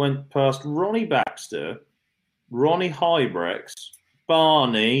Lewis went past Ronnie Baxter, Ronnie Hybrex,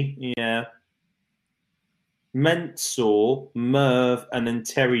 Barney, Mensah, Merv, and then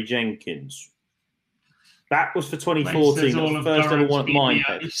Terry Jenkins. That was for 2014. That was the first ever one at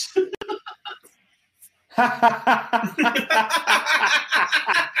Minehead.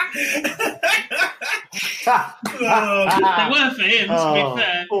 They were for him, to be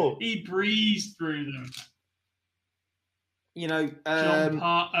fair. He breezed through them. You know, John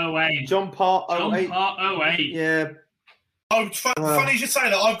Part 08. John Part 08. Yeah. Funny you should say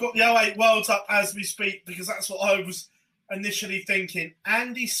that. I've got the 08 Worlds up as we speak because that's what I was initially thinking.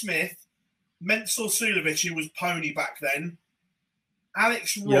 Andy Smith, Mensah Sulovic, who was pony back then,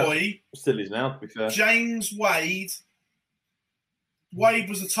 Alex Roy, still is now, to be fair. James Wade. Wade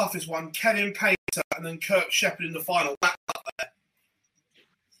was the toughest one. Kevin Painter, and then Kirk Shepherd in the final. That's up there.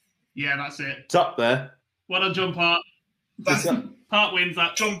 Yeah, that's it. It's up there. Well done, John Part. Part wins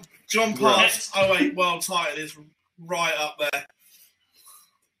that. John Part's 08 world title is right up there.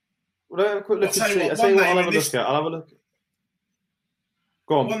 Well, have a quick look and see. I'll have a look at. I'll have a look.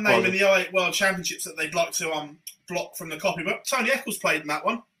 Go on. One name in the 08 World Championships that they'd like to block from the copy, but Tony Eccles played in that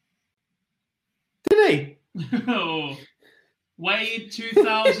one. Did he? Oh. Wade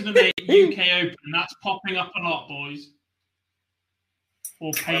 2008 UK Open. That's popping up a lot, boys.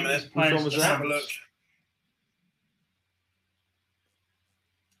 Or Painters players. Let's have a look.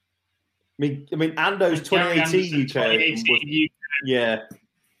 I mean, Ando's 2018 UK Open was, yeah,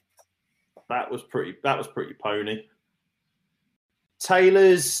 that was pretty pony.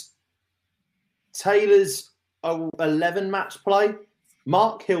 Taylor's 11 match play.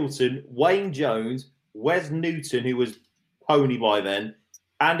 Mark Hilton, Wayne Jones, Wes Newton, who was pony by then,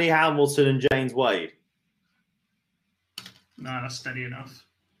 Andy Hamilton, and James Wade. No, that's steady enough.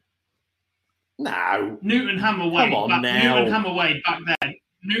 No. Newton Hammer Wade. Come on now. Newton Hammer Wade back then.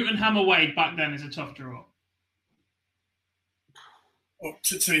 Newton Hammer Wade back then is a tough draw. Well,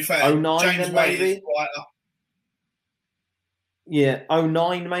 to be fair, 09 James then, Wade maybe? is right up. Yeah,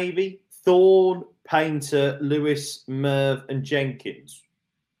 09 maybe. Thorne, Painter, Lewis, Merv, and Jenkins.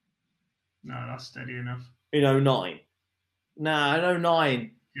 No, that's steady enough. In 09. No, in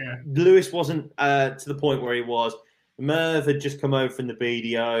 09. Yeah. Lewis wasn't to the point where he was. Merv had just come over from the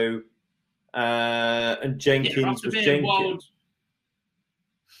BDO, and Jenkins was Jenkins. World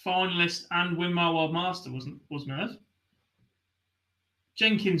finalist and win my World Master was Merv.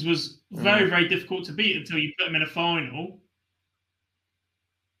 Jenkins was very, very difficult to beat until you put him in a final.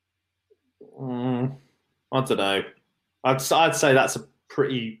 I don't know. I'd say that's a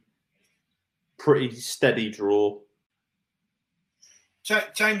pretty steady draw.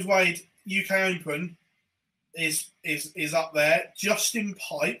 James Wade UK Open is up there. Justin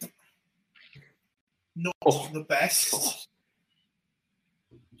Pipe, not the best. Oh.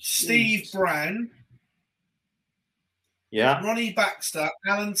 Steve Brand, yeah. Ronnie Baxter,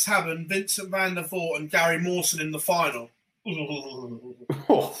 Alan Tavern, Vincent van der Voort, and Gary Mawson in the final.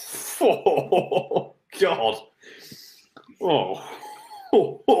 Oh, God. Oh.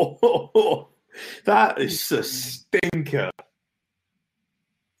 That is a stinker.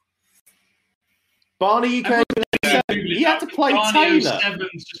 Barney, you have to play Taylor.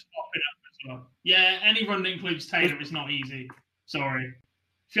 7's just popping up as well. Yeah, any run that includes Taylor is not easy. Sorry.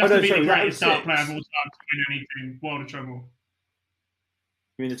 If you have to be the greatest start player of all time to win anything, world of trouble.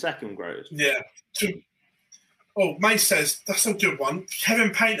 You mean the second greatest? Yeah. Oh, May says, that's a good one.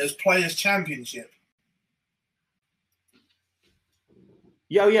 Kevin Painter's Players' Championship.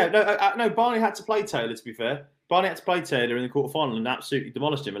 Yeah. No, Barney had to play Taylor, to be fair. Barney had to play Taylor in the quarterfinal and absolutely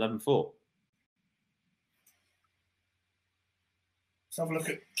demolished him 11-4. Let's have a look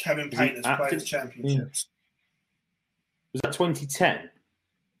at Kevin Painter's Players' Championships. Was that 2010?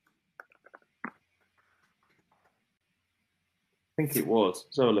 I think it was.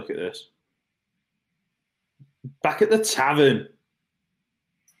 Let's have a look at this. Back at the Tavern.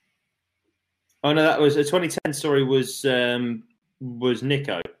 Oh no, that was 2010. Sorry, was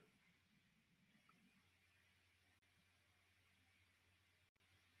Nico.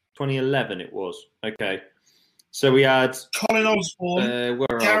 It was. Okay. So we had Colin Osborne,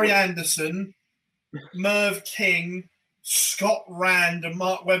 Gary Anderson, Merv King, Scott Rand, and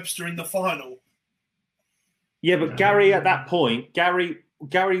Mark Webster in the final. Yeah, but Gary at that point, Gary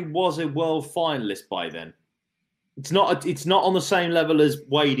was a world finalist by then. It's not on the same level as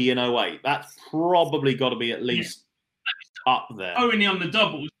Wadey in 08. That's probably got to be at least up there. Only on the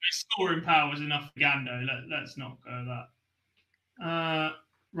doubles, but his scoring power was enough for Gando. Let's not go that.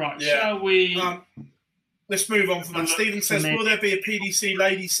 Right, shall we? let's move on from that. Stephen says, will there be a PDC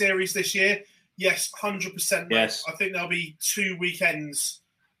Ladies Series this year? Yes, 100%. Yes. I think there'll be 2 weekends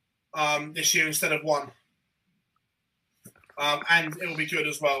this year instead of 1. And it'll be good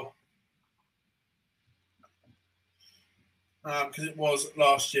as well. Because it was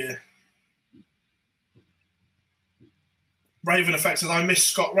last year. Raven Effect says, I miss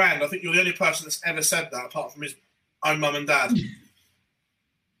Scott Rand. I think you're the only person that's ever said that, apart from his own mum and dad.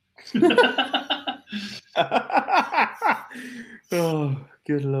 Oh,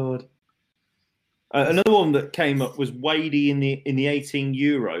 good Lord. Another one that came up was Wadey in the 18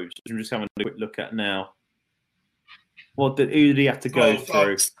 Euros. I'm just having a quick look at now. Who did he have to go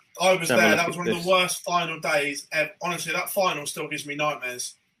through? I was there. That was one of the worst final days ever. Honestly, that final still gives me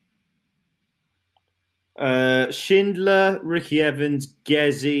nightmares. Schindler, Ricky Evans,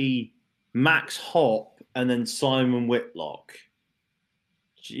 Gezi, Max Hopp, and then Simon Whitlock.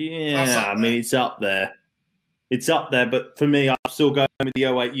 Yeah, I mean, it's up there. It's up there, but for me, I'm still going with the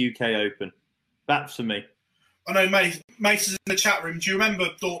 08 UK Open. That's for me. I know Mace is in the chat room. Do you remember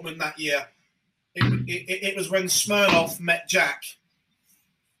Dortmund that year? It was when Smirnoff met Jack.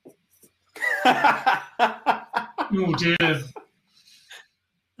 Oh, dear.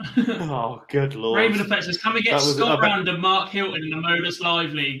 Oh, good Lord. Raven Effect says, can we get Scott Rand and Mark Hilton in the Modus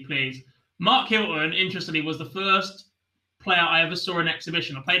Live League, please? Mark Hilton, interestingly, was the first player I ever saw in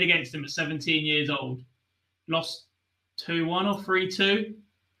exhibition. I played against him at 17 years old. Lost 2-1 or 3-2.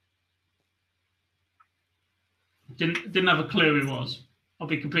 Didn't have a clue who he was. I'll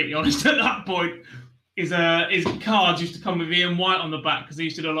be completely honest at that point. His cards used to come with Ian White on the back because they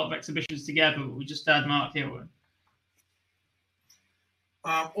used to do a lot of exhibitions together, but we just had Mark Hilton.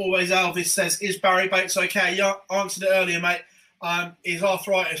 Always Elvis says, is Barry Bates okay? Yeah, I answered it earlier, mate. His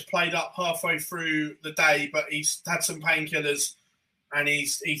arthritis played up halfway through the day, but he's had some painkillers and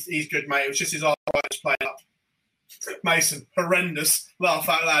he's good, mate. It was just his arthritis played up. Mason, horrendous. Laugh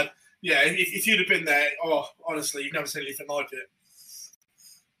out loud. Yeah, if you'd have been there, honestly, you've never seen anything like it.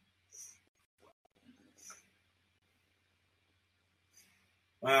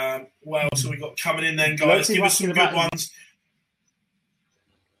 What else have we got coming in then, guys? Give us some good ones.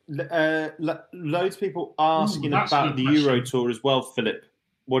 Loads of people asking about the Euro Tour as well, Philip.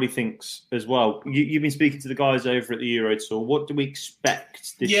 What he thinks as well. You've been speaking to the guys over at the Euro Tour. What do we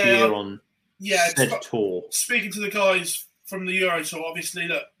expect this year on said tour? Speaking to the guys from the Euro Tour, obviously,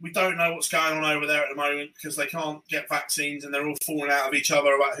 look, we don't know what's going on over there at the moment because they can't get vaccines and they're all falling out of each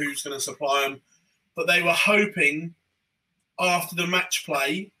other about who's going to supply them. But they were hoping after the match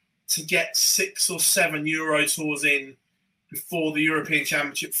play to get 6 or 7 Euro Tours in before the European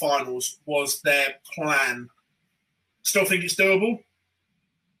Championship finals was their plan. Still think it's doable.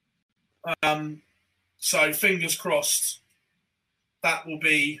 So fingers crossed that will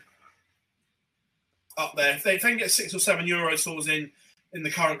be up there. If they can get 6 or 7 Euro Tours in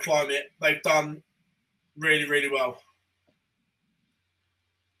the current climate, they've done really, really well.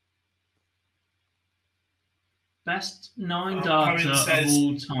 Best 9 data of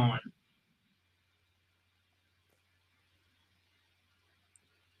all time.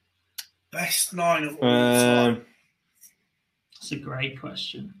 Best 9 of all time. That's a great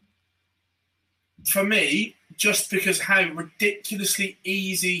question. For me, just because how ridiculously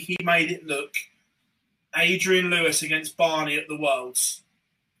easy he made it look, Adrian Lewis against Barney at the Worlds.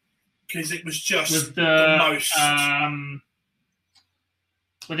 Because it was just the most...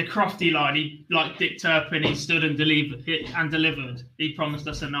 with the Crofty line, he like Dick Turpin, he stood and delivered. He promised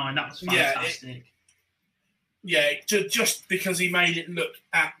us a 9. That was fantastic. Just because he made it look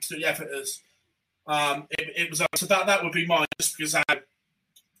absolutely effortless. It was so that would be mine, just because how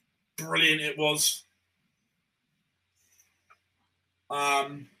brilliant it was.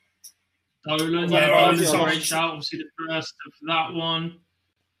 Dolan, great shout. Obviously, the first of that one.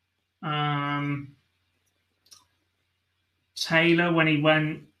 Taylor when he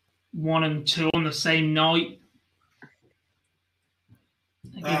went 1 and 2 on the same night.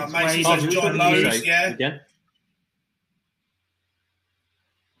 John Lowe's, yeah.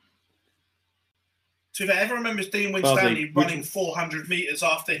 So if I ever remembers Dean Winstanley running 400 metres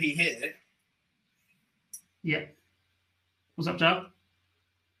after he hit it. Yeah. What's up, Joe?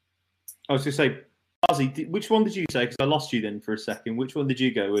 I was going to say, Buzzy, which one did you say? Because I lost you then for a second. Which one did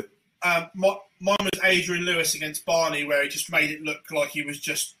you go with? Mine was Adrian Lewis against Barney, where he just made it look like he was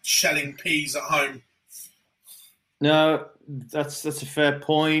just shelling peas at home. No, that's a fair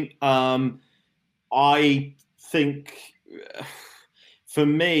point. I think for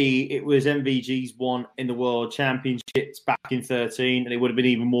me, it was MvG's one in the World Championships back in 2013, and it would have been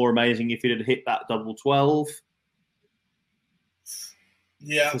even more amazing if he'd had hit that double 12.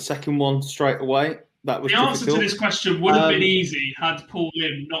 Yeah. The second one straight away. that was the answer difficult. to this question would have been easy had Paul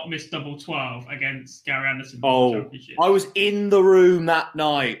Lim not missed double 12 against Gary Anderson in the championship. I was in the room that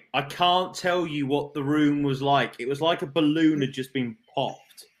night. I can't tell you what the room was like. It was like a balloon had just been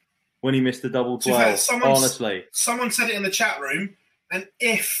popped when he missed the double 12. Honestly, someone said it in the chat room, and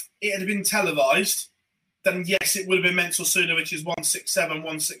if it had been televised, then yes, it would have been Mensur Suljović's 167,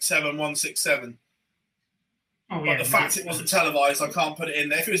 167, 167. But the fact it wasn't televised, I can't put it in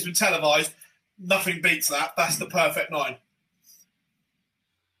there. If it was been televised, nothing beats that. That's the perfect 9.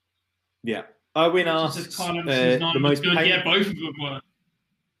 Yeah. Owen asked the most good. Yeah, both of them were.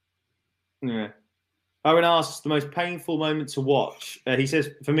 Yeah. Owen asks the most painful moment to watch. He says,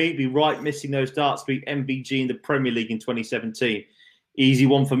 for me, it'd be Wright missing those darts beat MvG in the Premier League in 2017. Easy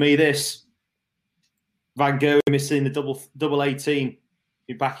one for me, this. Van Gogh missing the double 18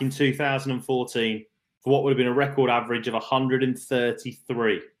 back in 2014 for what would have been a record average of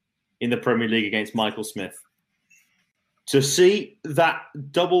 133 in the Premier League against Michael Smith. To see that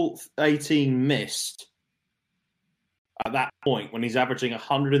double 18 missed at that point when he's averaging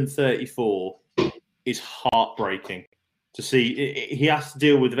 134 is heartbreaking. To see, he has to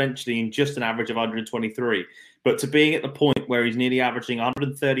deal with eventually in just an average of 123. But to being at the point where he's nearly averaging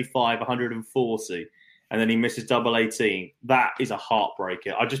 135, 140, and then he misses double 18, that is a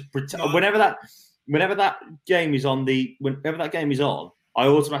heartbreaker. I just whenever that game is on, I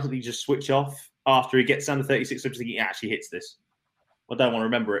automatically just switch off after he gets down to 36. I'm just thinking he actually hits this. I don't want to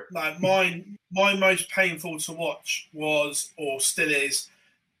remember it. No, my most painful to watch was, or still is,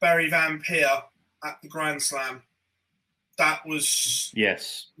 Barry Van Peer at the Grand Slam. That was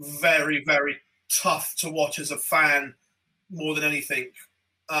very, very tough to watch as a fan more than anything.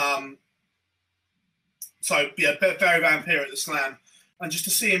 Barry Van Peer at the Slam. And just to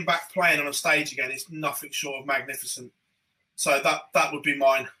see him back playing on a stage again is nothing short of magnificent. So that would be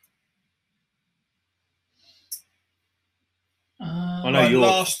mine. I know your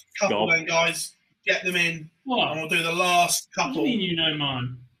last couple then, guys. Get them in. What? And we'll do the last couple. What do you mean you know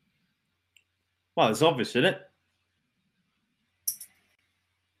mine? Well, it's obvious, isn't it?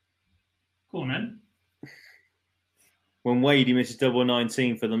 Go on, then. When Wade misses double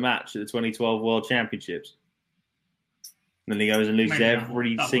 19 for the match at the 2012 World Championships. And then he goes and loses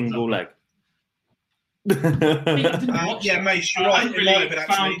every single leg. Yeah, mate, you're right. I really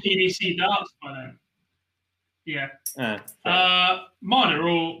found PDC darts by then. Yeah. Mine are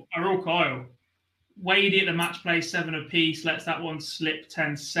all Kyle. Wade at the match play 7 apiece, lets that one slip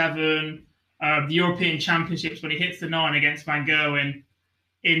 10-7. The European Championships, when he hits the 9 against Van Gogh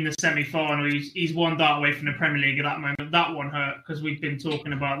in the semi-final, he's one dart away from the Premier League at that moment. That one hurt because we've been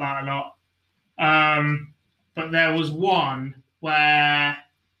talking about that a lot. But there was one where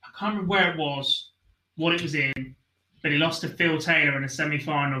I can't remember where it was, what it was in, but he lost to Phil Taylor in a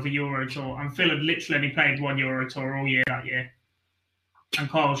semi-final of a Euro Tour, and Phil had literally only played one Euro Tour all year that year, and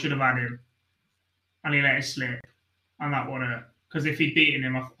Kyle should have had him, and he let it slip, and that one hurt. Because if he'd beaten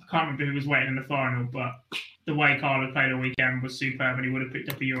him, I can't remember who was waiting in the final, but the way Kyle had played all weekend was superb, and he would have picked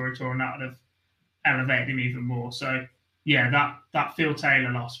up a Euro Tour, and that would have elevated him even more. So, yeah, that Phil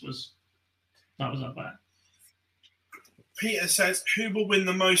Taylor loss was up there. Peter says, who will win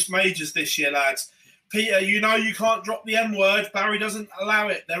the most majors this year, lads? Peter, you know you can't drop the M word. Barry doesn't allow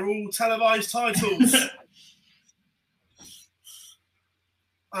it. They're all televised titles.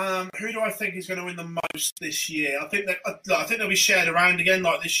 Who do I think is going to win the most this year? I think they'll be shared around again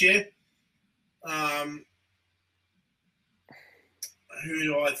like this year. Who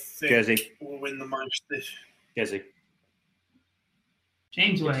do I think will win the most this year?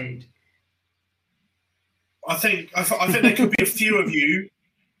 James Wade. I think there could be a few of you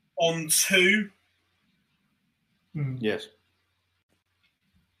on 2. Yes.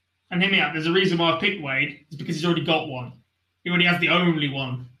 And hear me out. There's a reason why I picked Wade. It's because he's already got one. He already has the only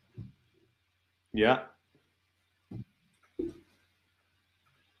one. Yeah.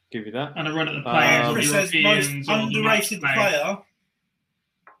 Give you that. And a run at the players. Chris says most underrated player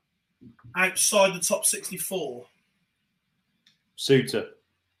outside the top 64. Suter.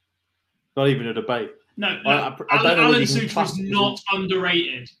 Not even a debate. No, I don't know Alan Suter is not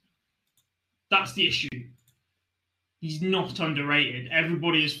underrated. That's the issue. He's not underrated.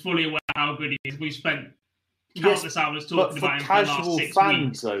 Everybody is fully aware how good he is. We've spent countless hours talking about him for the last 6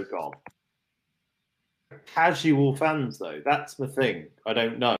 weeks. Though, God. Casual fans, though. That's the thing. I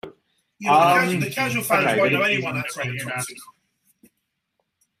don't know. Yeah, the casual fans won't know anyone outside the top 64.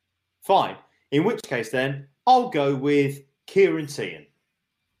 Fine. In which case, then, I'll go with Kieran Tian. I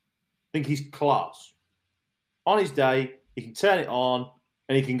think he's class. On his day, he can turn it on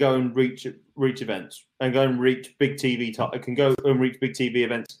and he can go and reach events. and go and reach big TV. Can go and reach big TV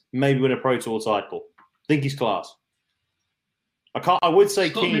events. Maybe win a Pro Tour title. I think he's class. I would say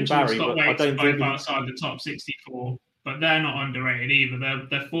Keane Barry, but I don't think outside the top 64. But they're not underrated either.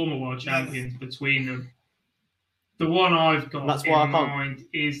 They're former world champions between them. The one I've got mind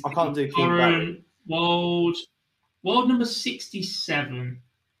is I can't do Keane Barry. World number 67.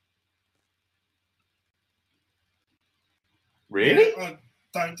 Really? I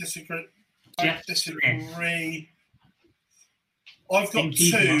don't disagree. Jeff Disagree. I've got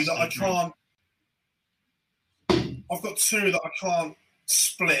two that I can't. I've got two that I can't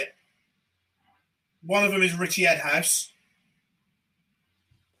split. One of them is Richie Edhouse.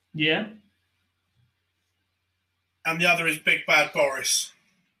 Yeah. And the other is Big Bad Boris.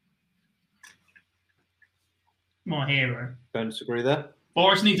 My hero. Don't disagree there.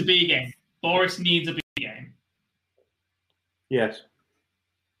 Boris needs a big game. Boris needs a big game. Yes.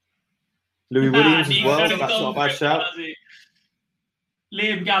 Louis Williams as well. That's not a bad shout.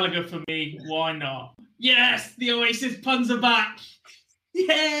 Liam Gallagher for me. Why not? Yes, the Oasis puns are back.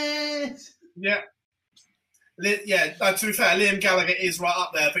 Yes. Yeah. Yeah. To be fair, Liam Gallagher is right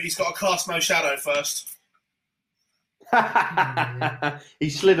up there, but he's got to cast no shadow first. He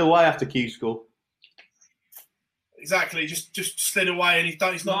slid away after Q School. Exactly. Just slid away, and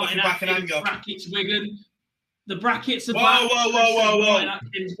he's not looking back in anger. Brackets Wigan. The brackets are back. Whoa.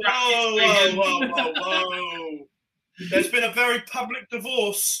 There's been a very public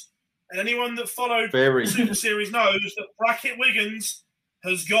divorce, and anyone that followed Super Series knows that Bracket Wiggins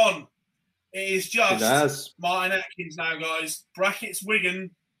has gone. It is just Martin Atkins now, guys. Brackets Wigan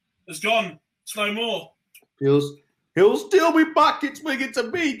has gone. It's no more. He'll still be Brackets Wigan to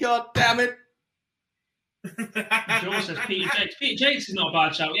me, god damn it. George says Peter Jakes. Peter Jakes is not a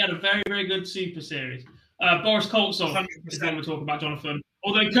bad shout. We had a very, very good Super Series. Boris Koltsov is when we talk about Jonathan.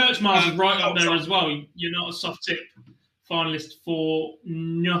 Although Kirchmars is right up there as well. You're not a soft tip finalist for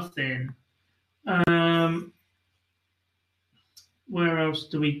nothing. Where else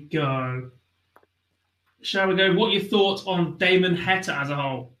do we go? Shall we go? What are your thoughts on Damon Heta as a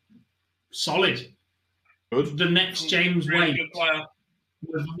whole? Solid. Good. The next James Wade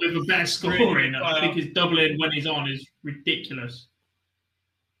with a better scoring. I think his doubling when he's on is ridiculous.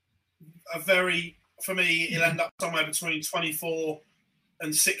 For me, he'll end up somewhere between 24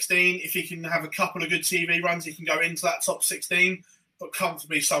 and 16. If he can have a couple of good TV runs, he can go into that top 16, but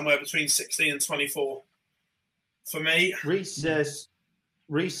comfortably somewhere between 16 and 24. For me, Reese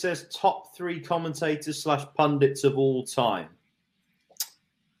says top 3 commentators / pundits of all time.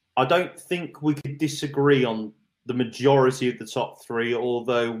 I don't think we could disagree on the majority of the top 3,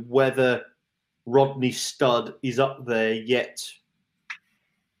 although whether Rodney Studd is up there yet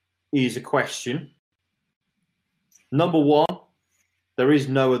is a question. Number 1, there is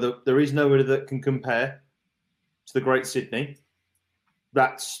no other that can compare to the Great Sydney.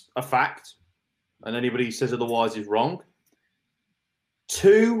 That's a fact, and anybody who says otherwise is wrong.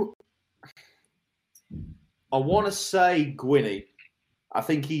 2, I want to say Gwinney. I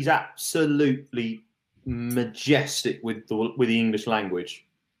think he's absolutely majestic with the English language.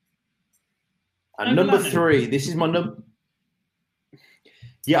 And number 3, this is my number.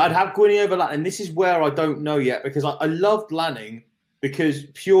 Yeah, I'd have Gwinney over Lanning. This is where I don't know yet, because I loved Lanning because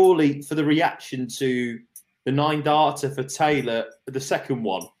purely for the reaction to the 9-darter for Taylor, the second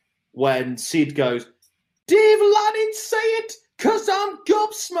one, when Sid goes, Dave Lanning say it, because I'm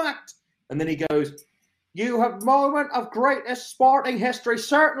gobsmacked. And then he goes, you have moment of greatest sporting history,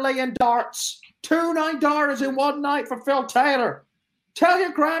 certainly in darts. 2 9-darters in one night for Phil Taylor. Tell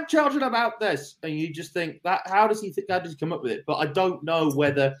your grandchildren about this. And you just think, how does he come up with it? But I don't know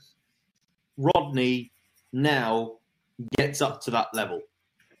whether Rodney now gets up to that level.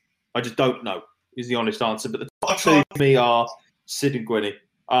 I just don't know, is the honest answer. But the top 2 for me are Sid and Gwinney.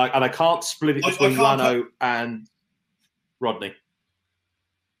 And I can't split it between Lano and Rodney.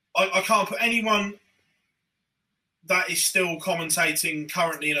 I can't put anyone that is still commentating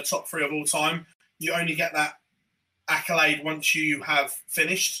currently in a top 3 of all time. You only get that accolade once you have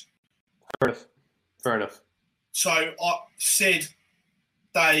finished. Fair enough. So Sid,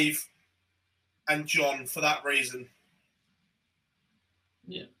 Dave, and John for that reason.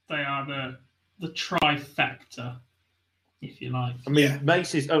 Yeah, they are the trifecta, if you like. I mean,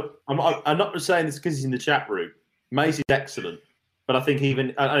 Macy's. I'm not saying this because he's in the chat room. Macy's excellent, but I think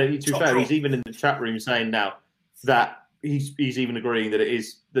even to be fair, he's even in the chat room saying now that he's even agreeing that it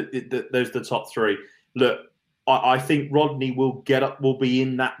is that those are the top 3. Look. I think Rodney will be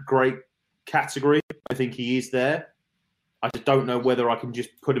in that great category. I think he is there. I just don't know whether I can just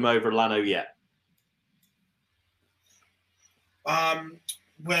put him over Lano yet.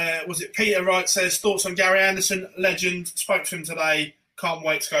 where was it? Peter Wright says thoughts on Gary Anderson, legend. Spoke to him today. Can't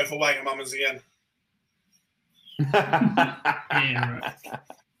wait to go for Wagamama's again. Yeah,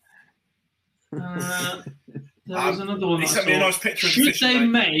 right. There was another one. He sent me a nice picture. Should they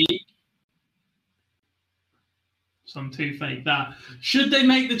make some too fake that? Should they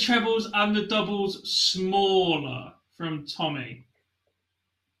make the trebles and the doubles smaller? From Tommy.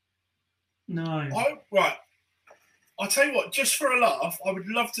 No. Right. I'll tell you what. Just for a laugh, I would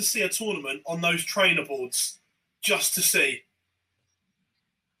love to see a tournament on those trainer boards, just to see.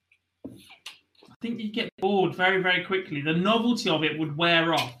 I think you'd get bored very, very quickly. The novelty of it would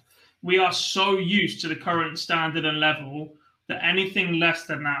wear off. We are so used to the current standard and level that anything less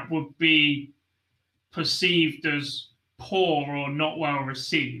than that would be perceived as poor or not well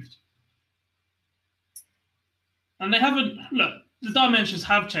received. And they haven't, look, the dimensions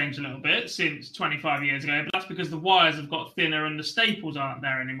have changed a little bit since 25 years ago, but that's because the wires have got thinner and the staples aren't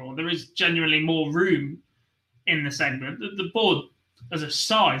there anymore. There is genuinely more room in the segment. The board as a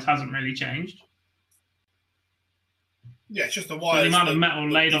size hasn't really changed. Yeah, it's just the wires. The amount of metal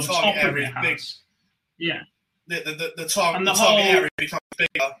laid on top of it big. has. Yeah. The target area becomes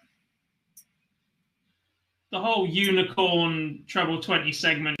bigger. The whole unicorn treble 20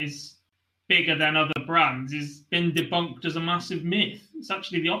 segment is bigger than other brands has been debunked as a massive myth. It's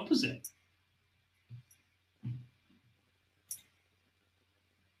actually the opposite.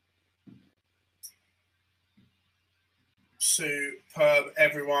 Superb,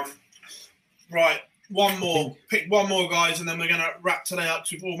 everyone. Right, one more. Pick one more, guys, and then we're going to wrap today up.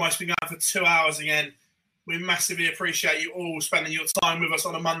 We've almost been going for 2 hours again. We massively appreciate you all spending your time with us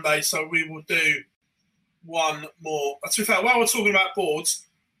on a Monday, so we will do one more. To be fair, while we're talking about boards,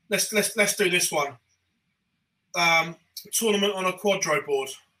 let's do this one. Tournament on a quadro board.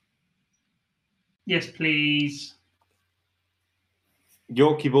 Yes, please.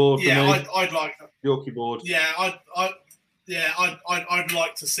 Yorkie board. Yeah, I'd like that. Yorkie board. Yeah, I'd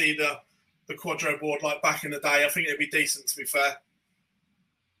like to see the quadro board like back in the day. I think it'd be decent, to be fair.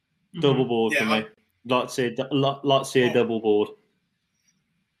 Double board for me. Like to see a double board.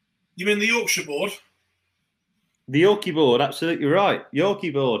 You mean the Yorkshire board? The Yorkie board, absolutely right.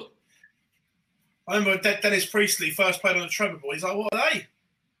 Yorkie board. I remember Dennis Priestley first played on a treble board. He's like, what are they?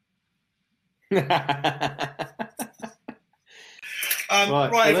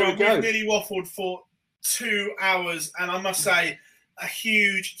 Right, everyone, we've nearly waffled for 2 hours, and I must say a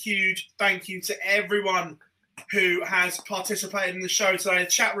huge thank you to everyone who has participated in the show today. The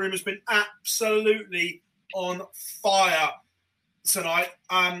chat room has been absolutely on fire tonight.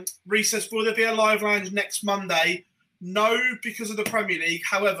 Reese says, will there be a live lounge next Monday? No, because of the Premier League.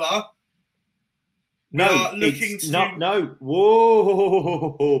 However, no.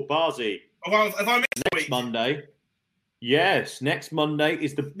 Whoa, Barzy. Have I missed next week? Monday? Yes, next Monday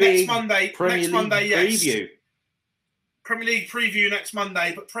is the big Premier League preview. Premier League preview next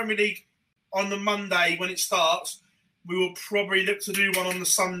Monday, but Premier League on the Monday when it starts, we will probably look to do one on the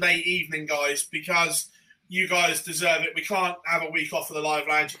Sunday evening, guys, because you guys deserve it. We can't have a week off of the live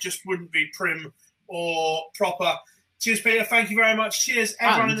lounge. It just wouldn't be prim or proper. Cheers, Peter. Thank you very much. Cheers,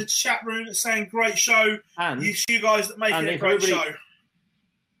 everyone in the chat room that's saying great show. And it's you guys that make it a great show.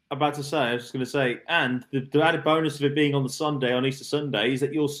 I was just going to say, and the added bonus of it being on the Sunday, on Easter Sunday, is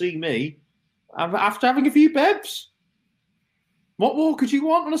that you'll see me after having a few bevs. What more could you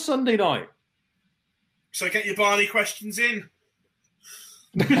want on a Sunday night? So get your Barney questions in.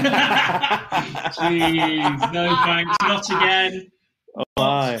 Jeez, no thanks, not again. Oh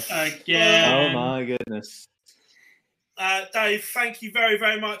my! Again. Oh my goodness. Dave, thank you very,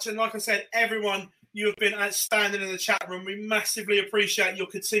 very much. And like I said, everyone, you have been outstanding in the chat room. We massively appreciate your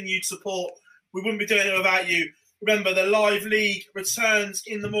continued support. We wouldn't be doing it without you. Remember, the live league returns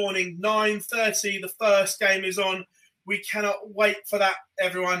in the morning, 9:30. The first game is on. We cannot wait for that,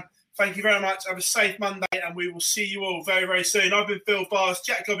 everyone. Thank you very much. Have a safe Monday, and we will see you all very, very soon. I've been Phil Bars,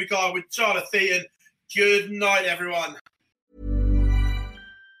 Jack Gobby Guy with Charlotte Theaton. Good night, everyone.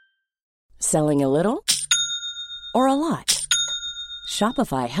 Selling a little or a lot?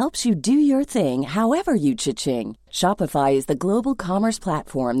 Shopify helps you do your thing however you cha-ching. Shopify is the global commerce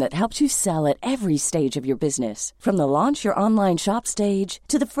platform that helps you sell at every stage of your business. From the launch your online shop stage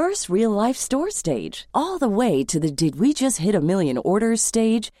to the first real-life store stage, all the way to the did we just hit a million orders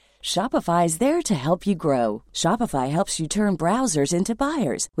stage. Shopify is there to help you grow. Shopify helps you turn browsers into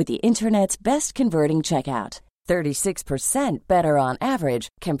buyers with the internet's best converting checkout. 36% better on average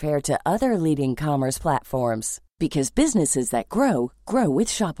compared to other leading commerce platforms. Because businesses that grow, grow with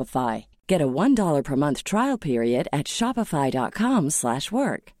Shopify. Get a $1 per month trial period at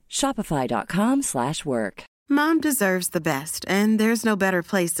shopify.com/work. Shopify.com/work. Mom deserves the best, and there's no better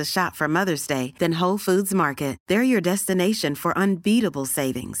place to shop for Mother's Day than Whole Foods Market. They're your destination for unbeatable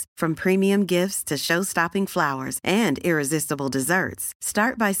savings, from premium gifts to show-stopping flowers and irresistible desserts.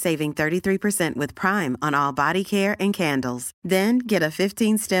 Start by saving 33% with Prime on all body care and candles. Then get a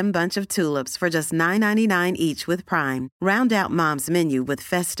 15-stem bunch of tulips for just $9.99 each with Prime. Round out Mom's menu with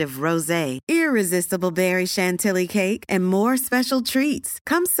festive rosé, irresistible berry chantilly cake, and more special treats.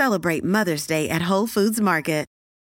 Come celebrate Mother's Day at Whole Foods Market.